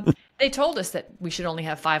 They told us that we should only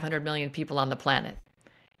have 500 million people on the planet.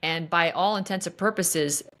 And by all intents and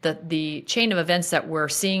purposes, the chain of events that we're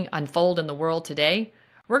seeing unfold in the world today,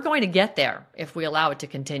 we're going to get there if we allow it to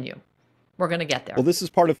continue. We're going to get there. Well, this is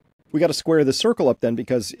part of, we got to square the circle up then,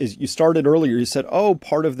 because as you started earlier, you said, oh,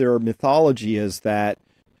 part of their mythology is that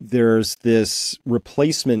there's this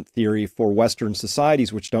replacement theory for Western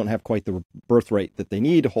societies, which don't have quite the birth rate that they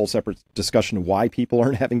need. A whole separate discussion of why people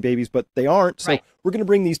aren't having babies, but they aren't. So we're going to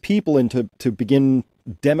bring these people in to begin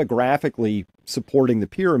demographically supporting the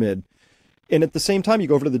pyramid. And at the same time, you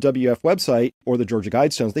go over to the WF website or the Georgia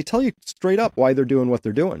Guidestones, they tell you straight up why they're doing what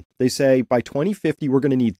they're doing. They say by 2050, we're going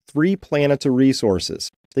to need 3 planets of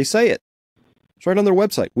resources. They say it. It's right on their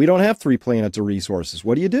website. We don't have 3 planets of resources.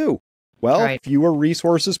 What do you do? Well, fewer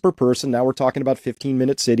resources per person. Now we're talking about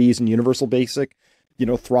 15-minute cities and universal basic,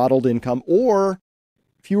 throttled income, or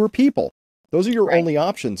fewer people. Those are your only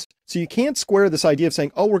options. So you can't square this idea of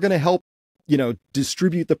saying, oh, we're going to help,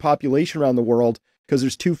 distribute the population around the world because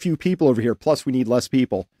there's too few people over here. Plus we need less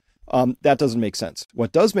people. That doesn't make sense.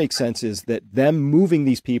 What does make sense is that them moving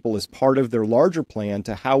these people is part of their larger plan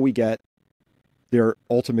to how we get their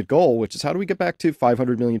ultimate goal, which is how do we get back to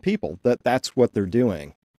 500 million people? That's what they're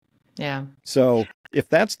doing. Yeah. So if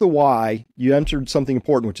that's the why, you entered something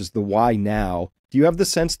important, which is the why now. Do you have the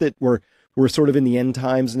sense that we're sort of in the end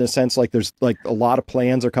times, in a sense, like there's like a lot of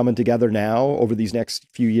plans are coming together now over these next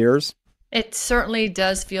few years? It certainly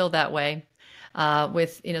does feel that way.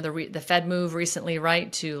 With the Fed move recently,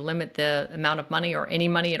 right, to limit the amount of money or any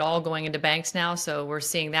money at all going into banks now. So we're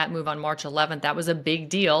seeing that move on March 11th. That was a big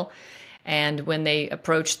deal. And when they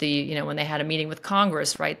approached when they had a meeting with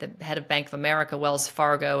Congress, right, the head of Bank of America, Wells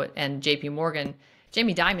Fargo, and JP Morgan,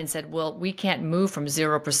 Jamie Dimon said, well, we can't move from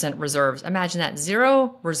 0% reserves. Imagine that,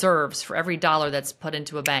 0 reserves for every dollar that's put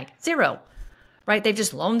into a bank. 0, right? They've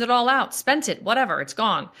just loaned it all out, spent it, whatever, it's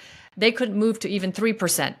gone. They couldn't move to even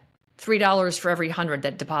 3%. $3 for every 100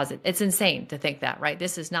 that deposit. It's insane to think that, right?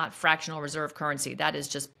 This is not fractional reserve currency. That is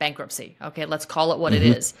just bankruptcy. Okay, let's call it what it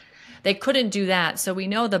is. They couldn't do that. So we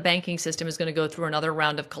know the banking system is going to go through another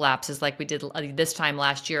round of collapses like we did this time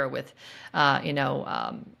last year with,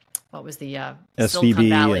 what was the SVB Silicon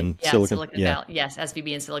Valley. and Silicon Valley. Yes,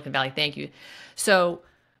 SVB and Silicon Valley. Thank you. So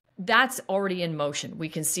that's already in motion. We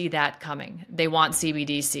can see that coming. They want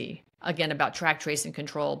CBDC. Again, about track, trace, and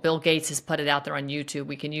control. Bill Gates has put it out there on YouTube.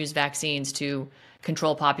 We can use vaccines to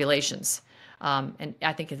control populations. And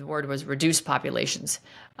I think the word was reduce populations.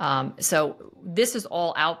 So this is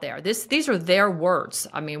all out there. These are their words.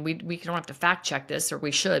 I mean, we don't have to fact check this, or we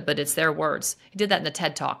should, but it's their words. He did that in the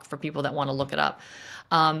TED Talk for people that want to look it up.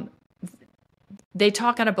 They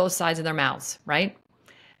talk out of both sides of their mouths, right?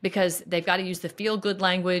 Because they've got to use the feel-good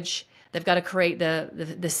language. They've got to create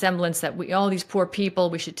the semblance that all these poor people,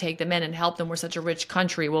 we should take them in and help them. We're such a rich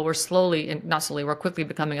country. Well, we're quickly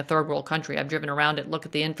becoming a third world country. I've driven around it. Look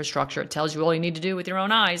at the infrastructure. It tells you all you need to do with your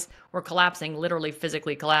own eyes. We're collapsing, literally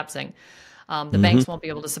physically collapsing. The banks won't be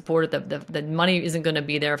able to support it. The money isn't going to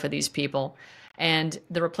be there for these people. And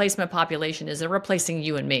the replacement population they're replacing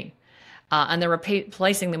you and me. And they're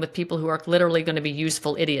replacing them with people who are literally going to be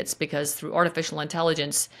useful idiots, because through artificial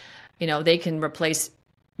intelligence, they can replace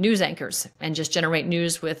news anchors and just generate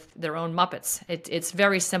news with their own Muppets. It's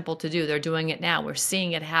very simple to do. They're doing it now. We're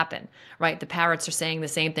seeing it happen, right? The parrots are saying the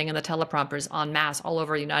same thing in the teleprompters en masse all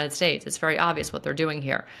over the United States. It's very obvious what they're doing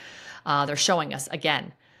here. They're showing us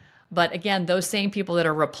again. But again, those same people that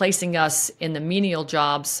are replacing us in the menial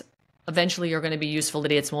jobs eventually are going to be useful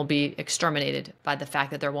idiots and will be exterminated by the fact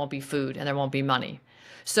that there won't be food and there won't be money.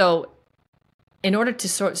 So in order to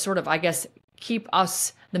sort of, I guess, keep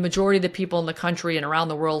us, the majority of the people in the country and around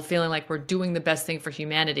the world, feeling like we're doing the best thing for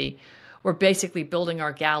humanity, we're basically building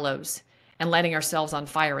our gallows and lighting ourselves on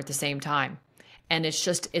fire at the same time. And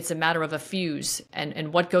it's a matter of a fuse.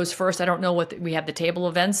 And what goes first? I don't know we have the table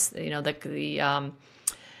events, the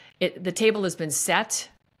table has been set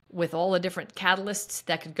with all the different catalysts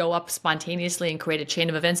that could go up spontaneously and create a chain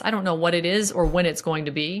of events. I don't know what it is or when it's going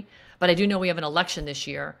to be, but I do know we have an election this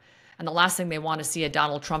year. And the last thing they want to see is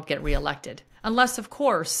Donald Trump get reelected. Unless, of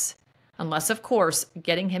course,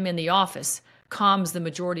 getting him in the office calms the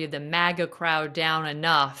majority of the MAGA crowd down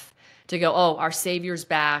enough to go, oh, our savior's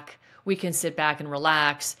back. We can sit back and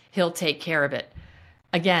relax. He'll take care of it.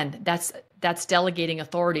 Again, that's delegating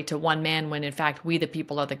authority to one man when in fact we the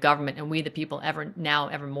people are the government, and we the people ever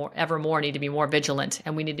more need to be more vigilant,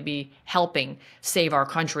 and we need to be helping save our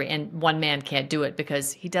country, and one man can't do it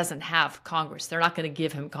because he doesn't have Congress. They're not going to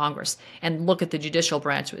give him Congress. And look at the judicial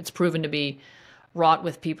branch. It's proven to be wrought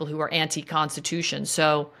with people who are anti-constitution.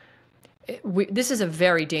 So this is a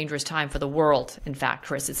very dangerous time for the world. In fact,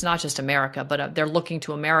 Chris, it's not just America, but they're looking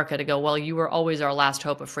to America to go, well, you were always our last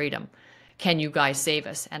hope of freedom. Can you guys save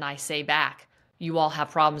us? And I say back, you all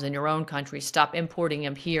have problems in your own country. Stop importing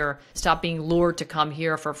them here. Stop being lured to come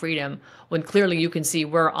here for freedom when clearly you can see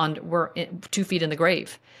we're 2 feet in the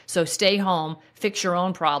grave. So stay home, fix your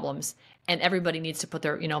own problems, and everybody needs to put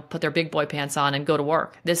their big boy pants on and go to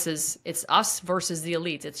work. It's us versus the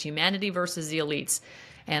elites. It's humanity versus the elites.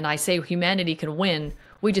 And I say humanity can win.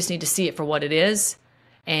 We just need to see it for what it is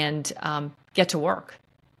and get to work.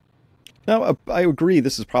 Now, I agree.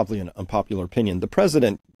 This is probably an unpopular opinion. The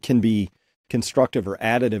president can be constructive or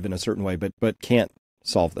additive in a certain way, but can't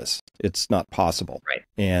solve this. It's not possible. Right.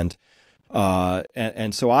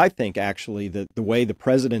 And so I think actually that the way the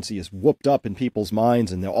presidency is whooped up in people's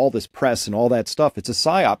minds and all this press and all that stuff, it's a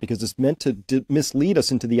psyop because it's meant to mislead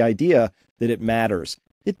us into the idea that it matters.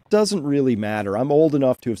 It doesn't really matter. I'm old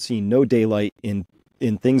enough to have seen no daylight in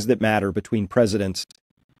things that matter between presidents,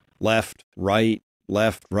 left, right,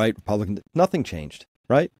 Republican. Nothing changed,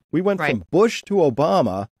 right? We went from Bush to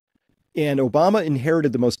Obama, and Obama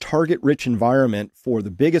inherited the most target-rich environment for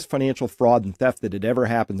the biggest financial fraud and theft that had ever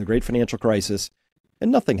happened, the great financial crisis,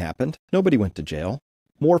 and nothing happened. Nobody went to jail.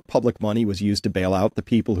 More public money was used to bail out the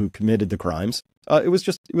people who committed the crimes. It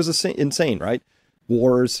was insane, right?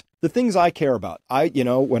 Wars, the things I care about.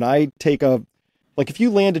 When I take if you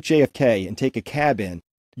land at JFK and take a cab in,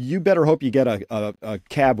 you better hope you get a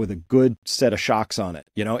cab with a good set of shocks on it.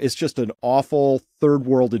 It's just an awful third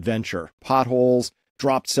world adventure. Potholes,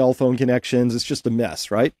 dropped cell phone connections. It's just a mess,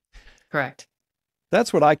 right? Correct.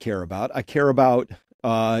 That's what I care about. I care about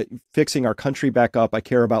fixing our country back up. I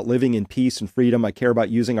care about living in peace and freedom. I care about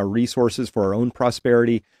using our resources for our own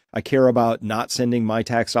prosperity. I care about not sending my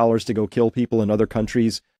tax dollars to go kill people in other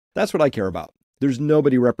countries. That's what I care about. There's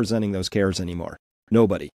nobody representing those cares anymore.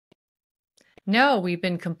 Nobody. No, we've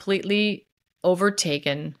been completely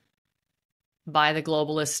overtaken by the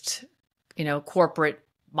globalist, corporate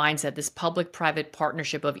mindset, this public-private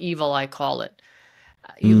partnership of evil, I call it.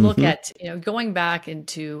 You look at, going back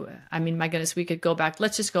into, my goodness, we could go back.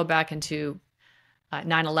 Let's just go back into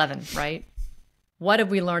 9/11, right? What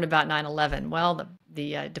have we learned about 9/11? Well,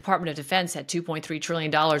 the Department of Defense had $2.3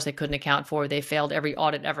 trillion they couldn't account for. They failed every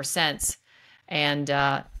audit ever since. And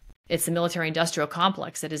it's the military-industrial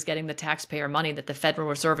complex that is getting the taxpayer money that the Federal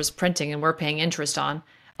Reserve is printing and we're paying interest on.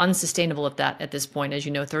 Unsustainable at this point, as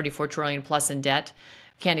you know, 34 trillion plus in debt.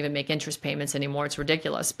 Can't even make interest payments anymore. It's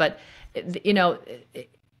ridiculous. But,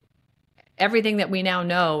 everything that we now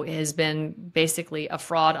know has been basically a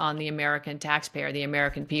fraud on the American taxpayer, the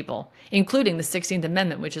American people, including the 16th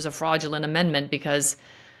Amendment, which is a fraudulent amendment because,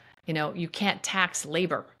 you can't tax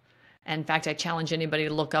labor. In fact, I challenge anybody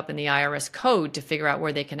to look up in the IRS code to figure out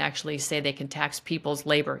where they can actually say they can tax people's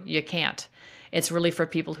labor. You can't. It's really for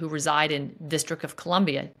people who reside in District of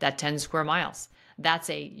Columbia, that 10 square miles. That's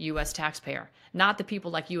a U.S. taxpayer, not the people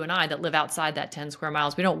like you and I that live outside that 10 square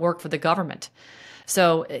miles. We don't work for the government.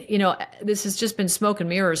 So, this has just been smoke and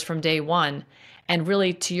mirrors from day one. And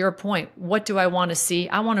really, to your point, what do I want to see?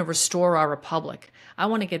 I want to restore our republic. I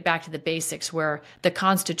want to get back to the basics where the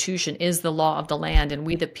Constitution is the law of the land, and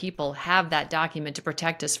we, the people, have that document to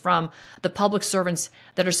protect us from the public servants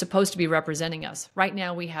that are supposed to be representing us. Right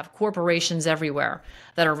now, we have corporations everywhere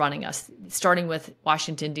that are running us, starting with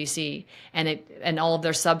Washington, D.C., and all of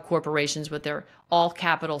their sub-corporations with their all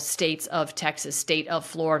capital states of Texas, state of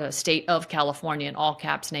Florida, state of California, and all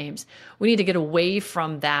caps names. We need to get away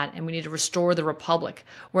from that, and we need to restore the republic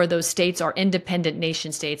where those states are independent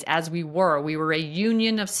nation states as we were. We were a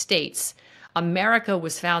union of states. America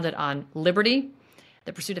was founded on liberty,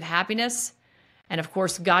 the pursuit of happiness, and of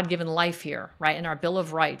course, God-given life here, right, in our Bill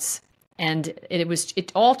of Rights. And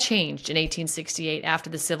it all changed in 1868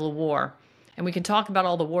 after the Civil War. And we can talk about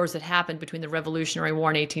all the wars that happened between the Revolutionary War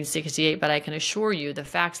and 1868, but I can assure you the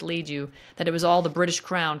facts lead you that it was all the British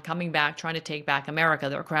crown coming back, trying to take back America,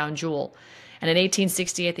 their crown jewel. And in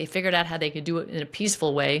 1868, they figured out how they could do it in a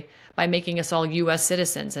peaceful way by making us all U.S.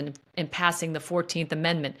 citizens and passing the 14th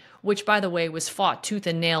Amendment, which, by the way, was fought tooth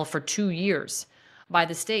and nail for 2 years by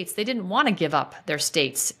the states. They didn't want to give up their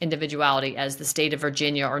state's individuality as the state of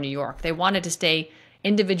Virginia or New York. They wanted to stay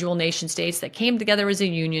individual nation states that came together as a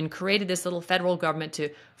union, created this little federal government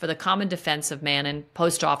for the common defense of man, and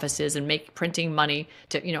post offices and make printing money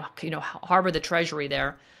to harbor the treasury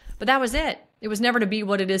there. But that was it. It was never to be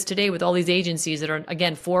what it is today with all these agencies that are,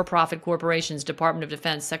 again, for-profit corporations, Department of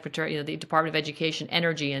Defense, Secretary, the Department of Education,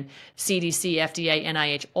 Energy, and CDC, FDA,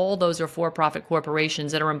 NIH. All those are for-profit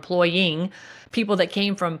corporations that are employing people that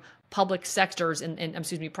came from public sectors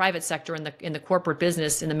and private sector in the corporate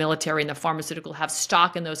business, in the military, and the pharmaceutical, have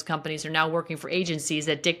stock in those companies, are now working for agencies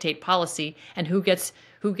that dictate policy and who gets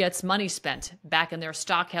money spent back in their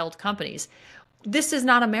stock-held companies. This is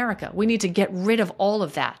not America. We need to get rid of all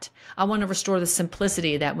of that. I want to restore the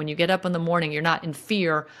simplicity that when you get up in the morning, you're not in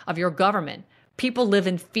fear of your government. People live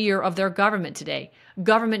in fear of their government today.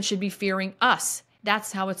 Government should be fearing us.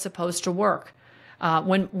 That's how it's supposed to work.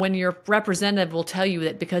 When your representative will tell you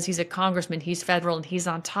that because he's a congressman, he's federal and he's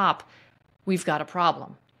on top, we've got a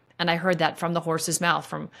problem. And I heard that from the horse's mouth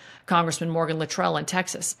from Congressman Morgan Luttrell in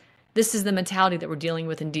Texas. This is the mentality that we're dealing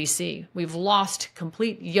with in D.C. We've lost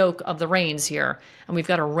complete yoke of the reins here, and we've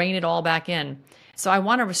got to rein it all back in. So I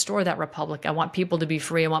want to restore that republic. I want people to be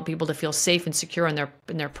free. I want people to feel safe and secure in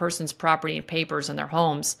their person's property and papers and their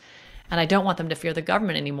homes. And I don't want them to fear the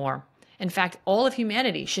government anymore. In fact, all of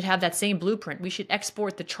humanity should have that same blueprint. We should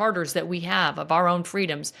export the charters that we have of our own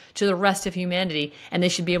freedoms to the rest of humanity, and they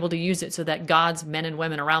should be able to use it so that God's men and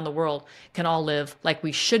women around the world can all live like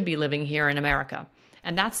we should be living here in America.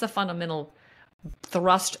 And that's the fundamental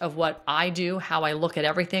thrust of what I do, how I look at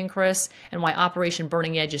everything, Chris, and why Operation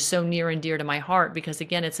Burning Edge is so near and dear to my heart, because,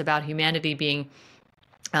 again, it's about humanity being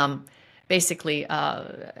basically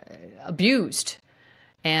abused,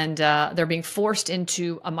 and they're being forced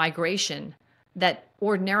into a migration that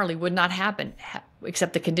ordinarily would not happen,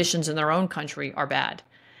 except the conditions in their own country are bad.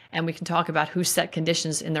 And we can talk about who set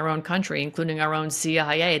conditions in their own country, including our own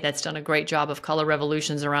CIA that's done a great job of color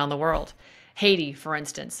revolutions around the world. Haiti, for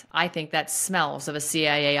instance, I think that smells of a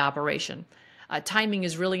CIA operation. Timing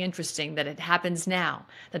is really interesting that it happens now,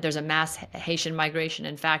 that there's a mass Haitian migration.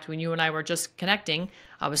 In fact, when you and I were just connecting,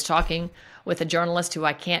 I was talking with a journalist who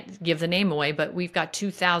I can't give the name away, but we've got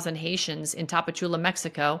 2,000 Haitians in Tapachula,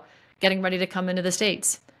 Mexico, getting ready to come into the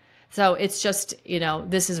States. So it's just,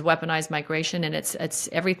 this is weaponized migration, and it's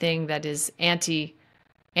everything that is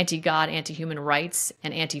anti-God, anti-human rights,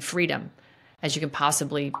 and anti-freedom, as you can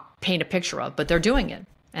possibly paint a picture of, but they're doing it.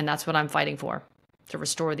 And that's what I'm fighting for, to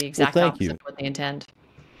restore the exact opposite of what they intend.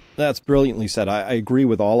 That's brilliantly said. I agree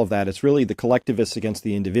with all of that. It's really the collectivists against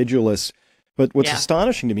the individualists. But what's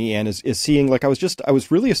astonishing to me, Ann, is seeing, like, I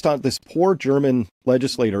was really astonished. This poor German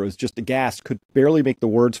legislator was just aghast, could barely make the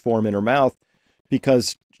words form in her mouth,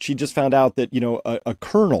 because she just found out that, a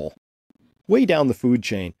colonel way down the food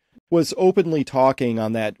chain was openly talking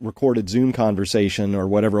on that recorded Zoom conversation or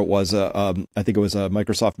whatever it was. I think it was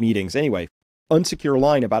Microsoft meetings. Anyway, unsecure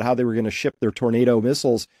line about how they were going to ship their Tornado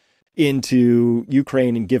missiles into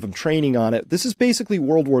Ukraine and give them training on it. This is basically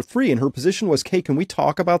World War III. And her position was, hey, can we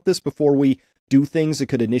talk about this before we do things that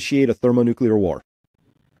could initiate a thermonuclear war?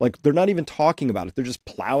 Like, they're not even talking about it. They're just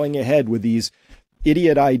plowing ahead with these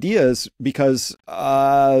idiot ideas because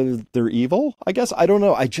they're evil, I guess. I don't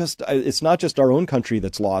know. It's not just our own country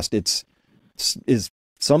that's lost. Is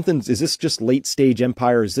this just late stage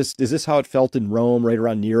empire? Is this how it felt in Rome right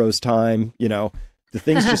around Nero's time? The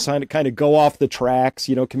things just kind of go off the tracks.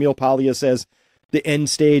 Camille Paglia says the end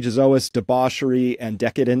stage is always debauchery and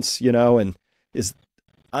decadence, and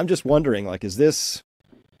I'm just wondering, like, is this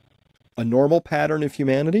a normal pattern of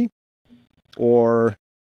humanity or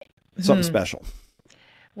something special?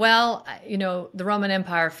 Well, the Roman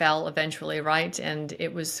Empire fell eventually, right? And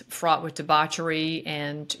it was fraught with debauchery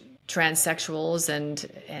and transsexuals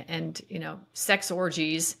and sex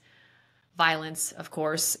orgies, violence, of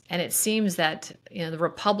course. And it seems that, the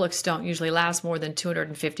republics don't usually last more than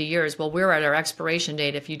 250 years. Well, we're at our expiration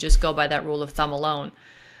date if you just go by that rule of thumb alone.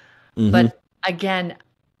 Mm-hmm. But again,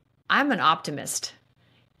 I'm an optimist,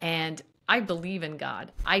 and I believe in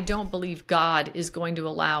God. I don't believe God is going to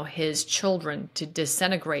allow his children to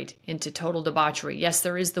disintegrate into total debauchery. Yes,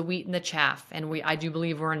 there is the wheat and the chaff, and I do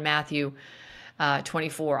believe we're in Matthew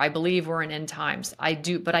 24. I believe we're in end times. I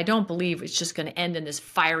do, but I don't believe it's just going to end in this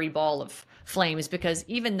fiery ball of flames, because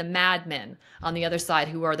even the madmen on the other side,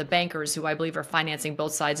 who are the bankers, who I believe are financing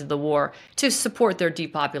both sides of the war to support their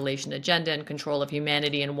depopulation agenda and control of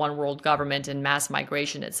humanity and one world government and mass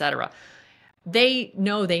migration, etc., they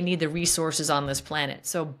know they need the resources on this planet.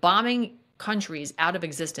 So bombing countries out of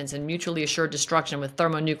existence and mutually assured destruction with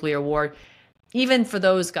thermonuclear war, even for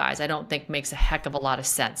those guys, I don't think makes a heck of a lot of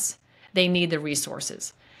sense. They need the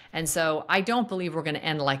resources. And so I don't believe we're going to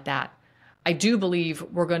end like that. I do believe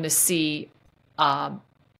we're going to see,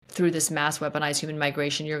 through this mass weaponized human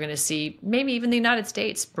migration, you're going to see maybe even the United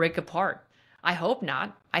States break apart. I hope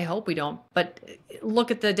not. I hope we don't. But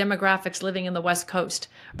look at the demographics living in the West Coast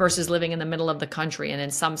versus living in the middle of the country and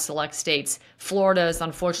in some select states. Florida is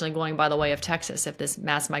unfortunately going by the way of Texas if this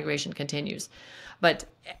mass migration continues. But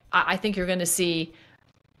I think you're going to see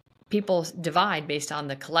people divide based on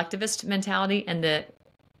the collectivist mentality and the,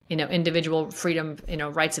 individual freedom,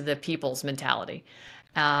 rights of the people's mentality.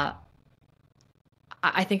 I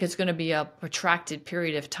think it's going to be a protracted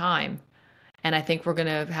period of time. And I think we're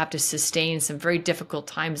going to have to sustain some very difficult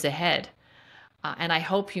times ahead. And I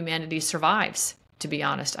hope humanity survives, to be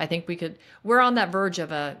honest. I think we're on that verge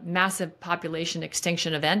of a massive population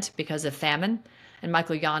extinction event because of famine. And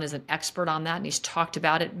Michael Yon is an expert on that, and he's talked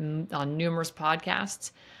about it on numerous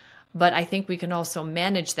podcasts. But I think we can also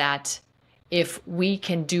manage that if we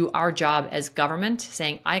can do our job as government,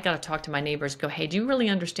 saying, I got to talk to my neighbors, go, hey, do you really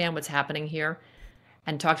understand what's happening here?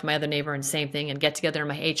 And talk to my other neighbor and same thing, and get together in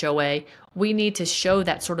my HOA. We need to show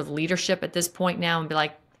that sort of leadership at this point now and be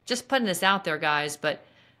like, just putting this out there, guys, but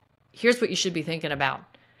here's what you should be thinking about.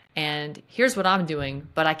 And here's what I'm doing,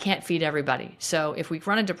 but I can't feed everybody. So if we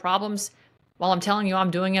run into problems, while I'm telling you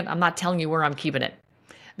I'm doing it, I'm not telling you where I'm keeping it,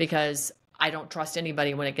 because I don't trust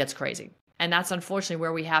anybody when it gets crazy. And that's unfortunately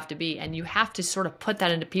where we have to be. And you have to sort of put that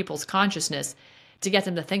into people's consciousness to get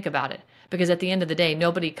them to think about it. Because at the end of the day,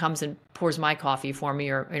 nobody comes and pours my coffee for me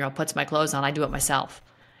or, puts my clothes on. I do it myself.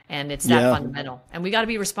 And it's that fundamental. And we got to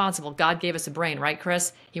be responsible. God gave us a brain, right,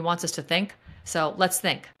 Chris? He wants us to think. So let's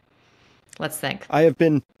think. Let's think. I have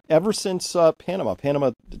been, ever since Panama.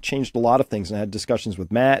 Panama changed a lot of things. And I had discussions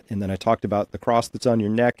with Matt. And then I talked about the cross that's on your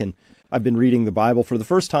neck. And I've been reading the Bible for the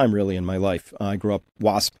first time, really, in my life. I grew up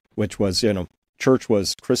WASP, which was, church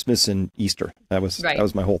was Christmas and Easter. That was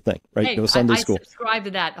my whole thing, right? Hey, Go Sunday school. I subscribed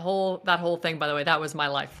to that whole thing, by the way. That was my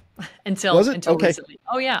life until recently.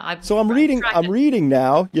 Oh yeah. I'm reading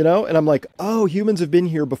now, and I'm like, oh, humans have been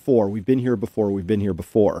here before. We've been here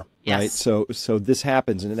before. Yes. Right. So this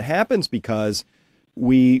happens, and it happens because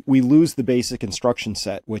we lose the basic instruction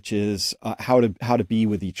set, which is how to be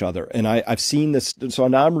with each other. And I've seen this. So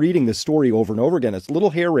now I'm reading this story over and over again. It's a little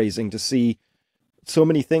hair raising to see so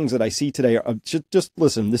many things that I see today. Just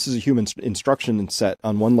listen, this is a human instruction set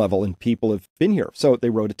on one level, and people have been here. So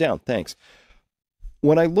they wrote it down. Thanks.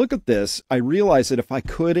 When I look at this, I realize that if I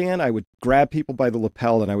could, Ann, I would grab people by the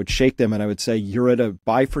lapel and I would shake them and I would say, you're at a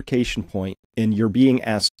bifurcation point and you're being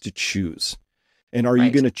asked to choose. And are you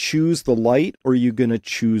going to choose the light or are you going to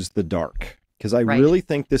choose the dark? Because I really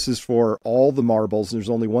think this is for all the marbles. There's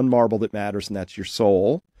only one marble that matters, and that's your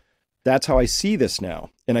soul. That's how I see this now.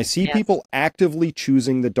 And I see people actively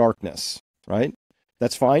choosing the darkness, right?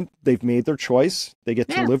 That's fine. They've made their choice. They get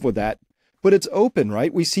to live with that. But it's open,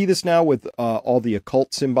 right? We see this now with all the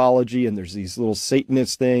occult symbology, and there's these little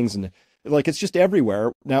Satanist things, and it's just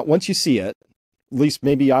everywhere. Now, once you see it, at least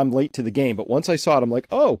maybe I'm late to the game, but once I saw it, I'm like,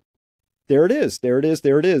 oh, there it is. There it is.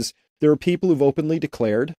 There it is. There are people who've openly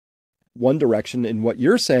declared one direction. And what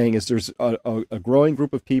you're saying is there's a growing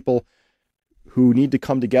group of people who need to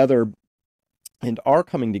come together and are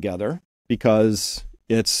coming together because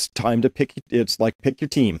it's time to pick. It's like pick your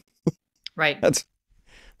team. Right.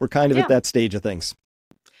 We're kind of at that stage of things.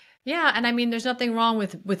 Yeah. And I mean, there's nothing wrong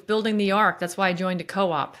with building the ark. That's why I joined a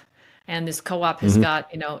co-op. And this co-op has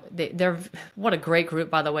got, they're what a great group,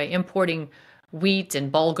 by the way, importing wheat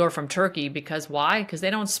and bulgur from Turkey. Because why? Because they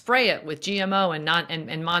don't spray it with GMO and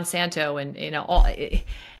Monsanto and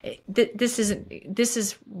this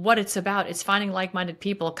is what it's about. It's finding like-minded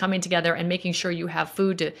people coming together and making sure you have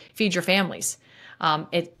food to feed your families.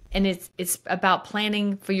 It's about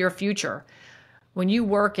planning for your future. When you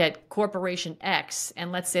work at Corporation X,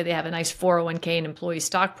 and let's say they have a nice 401k and employee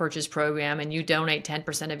stock purchase program, and you donate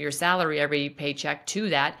 10% of your salary every paycheck to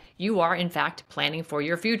that, you are in fact planning for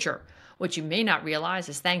your future. What you may not realize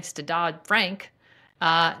is thanks to Dodd-Frank,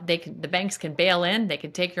 the banks can bail in, they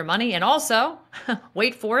can take your money, and also,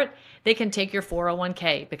 wait for it, they can take your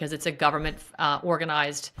 401k because it's a government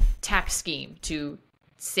organized tax scheme to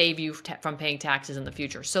save you from paying taxes in the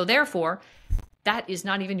future. So therefore, that is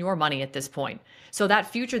not even your money at this point. So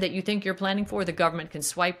that future that you think you're planning for, the government can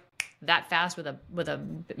swipe that fast with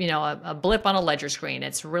a blip on a ledger screen.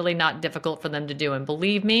 It's really not difficult for them to do. And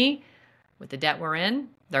believe me, with the debt we're in,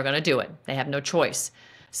 they're going to do it. They have no choice.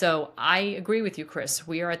 So I agree with you, Chris.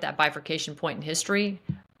 We are at that bifurcation point in history,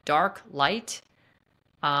 dark, light.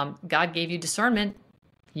 God gave you discernment.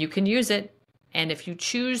 You can use it. And if you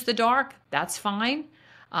choose the dark, that's fine.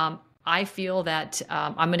 I feel that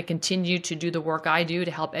I'm going to continue to do the work I do to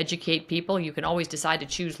help educate people. You can always decide to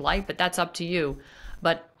choose light, but that's up to you.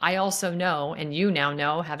 But I also know, and you now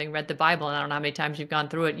know, having read the Bible, and I don't know how many times you've gone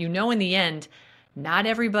through it, you know in the end, not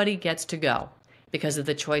everybody gets to go because of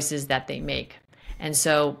the choices that they make. And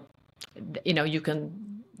so, you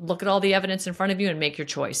can look at all the evidence in front of you and make your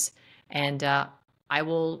choice. And I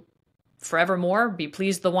will forevermore be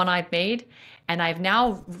pleased with the one I've made. And I've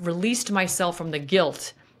now released myself from the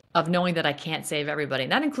guilt of knowing that I can't save everybody.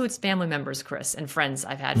 And that includes family members, Chris, and friends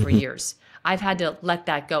I've had for years. I've had to let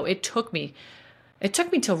that go. It took me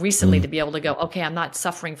till recently to be able to go, okay, I'm not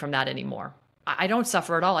suffering from that anymore. I don't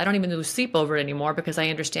suffer at all. I don't even lose sleep over it anymore because I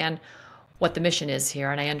understand what the mission is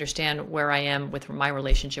here, and I understand where I am with my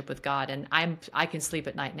relationship with God, and I can sleep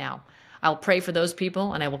at night now. I'll pray for those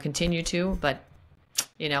people, and I will continue to, but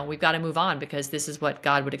we've got to move on because this is what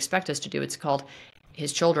God would expect us to do. It's called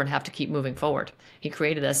His children have to keep moving forward. He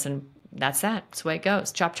created us, and that's that. That's the way it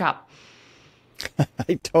goes. Chop, chop.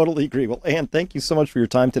 I totally agree. Well, Ann, thank you so much for your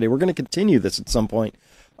time today. We're going to continue this at some point.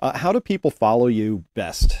 How do people follow you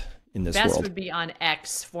best in this world? Best would be on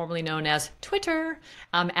X, formerly known as Twitter.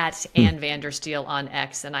 I'm at Ann Vandersteel on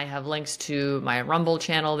X, and I have links to my Rumble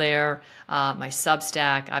channel there, my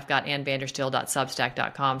Substack. I've got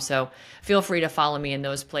annvandersteel.substack.com, so feel free to follow me in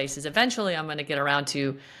those places. Eventually, I'm going to get around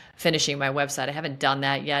to finishing my website. I haven't done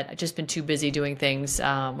that yet. I've just been too busy doing things.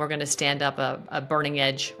 We're going to stand up a Burning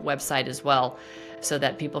Edge website as well so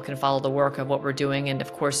that people can follow the work of what we're doing. And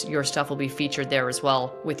of course, your stuff will be featured there as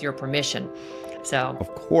well with your permission. So,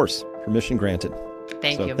 of course, permission granted.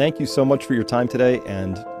 Thank you. Thank you so much for your time today,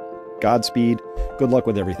 and Godspeed. Good luck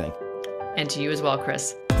with everything. And to you as well,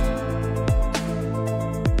 Chris.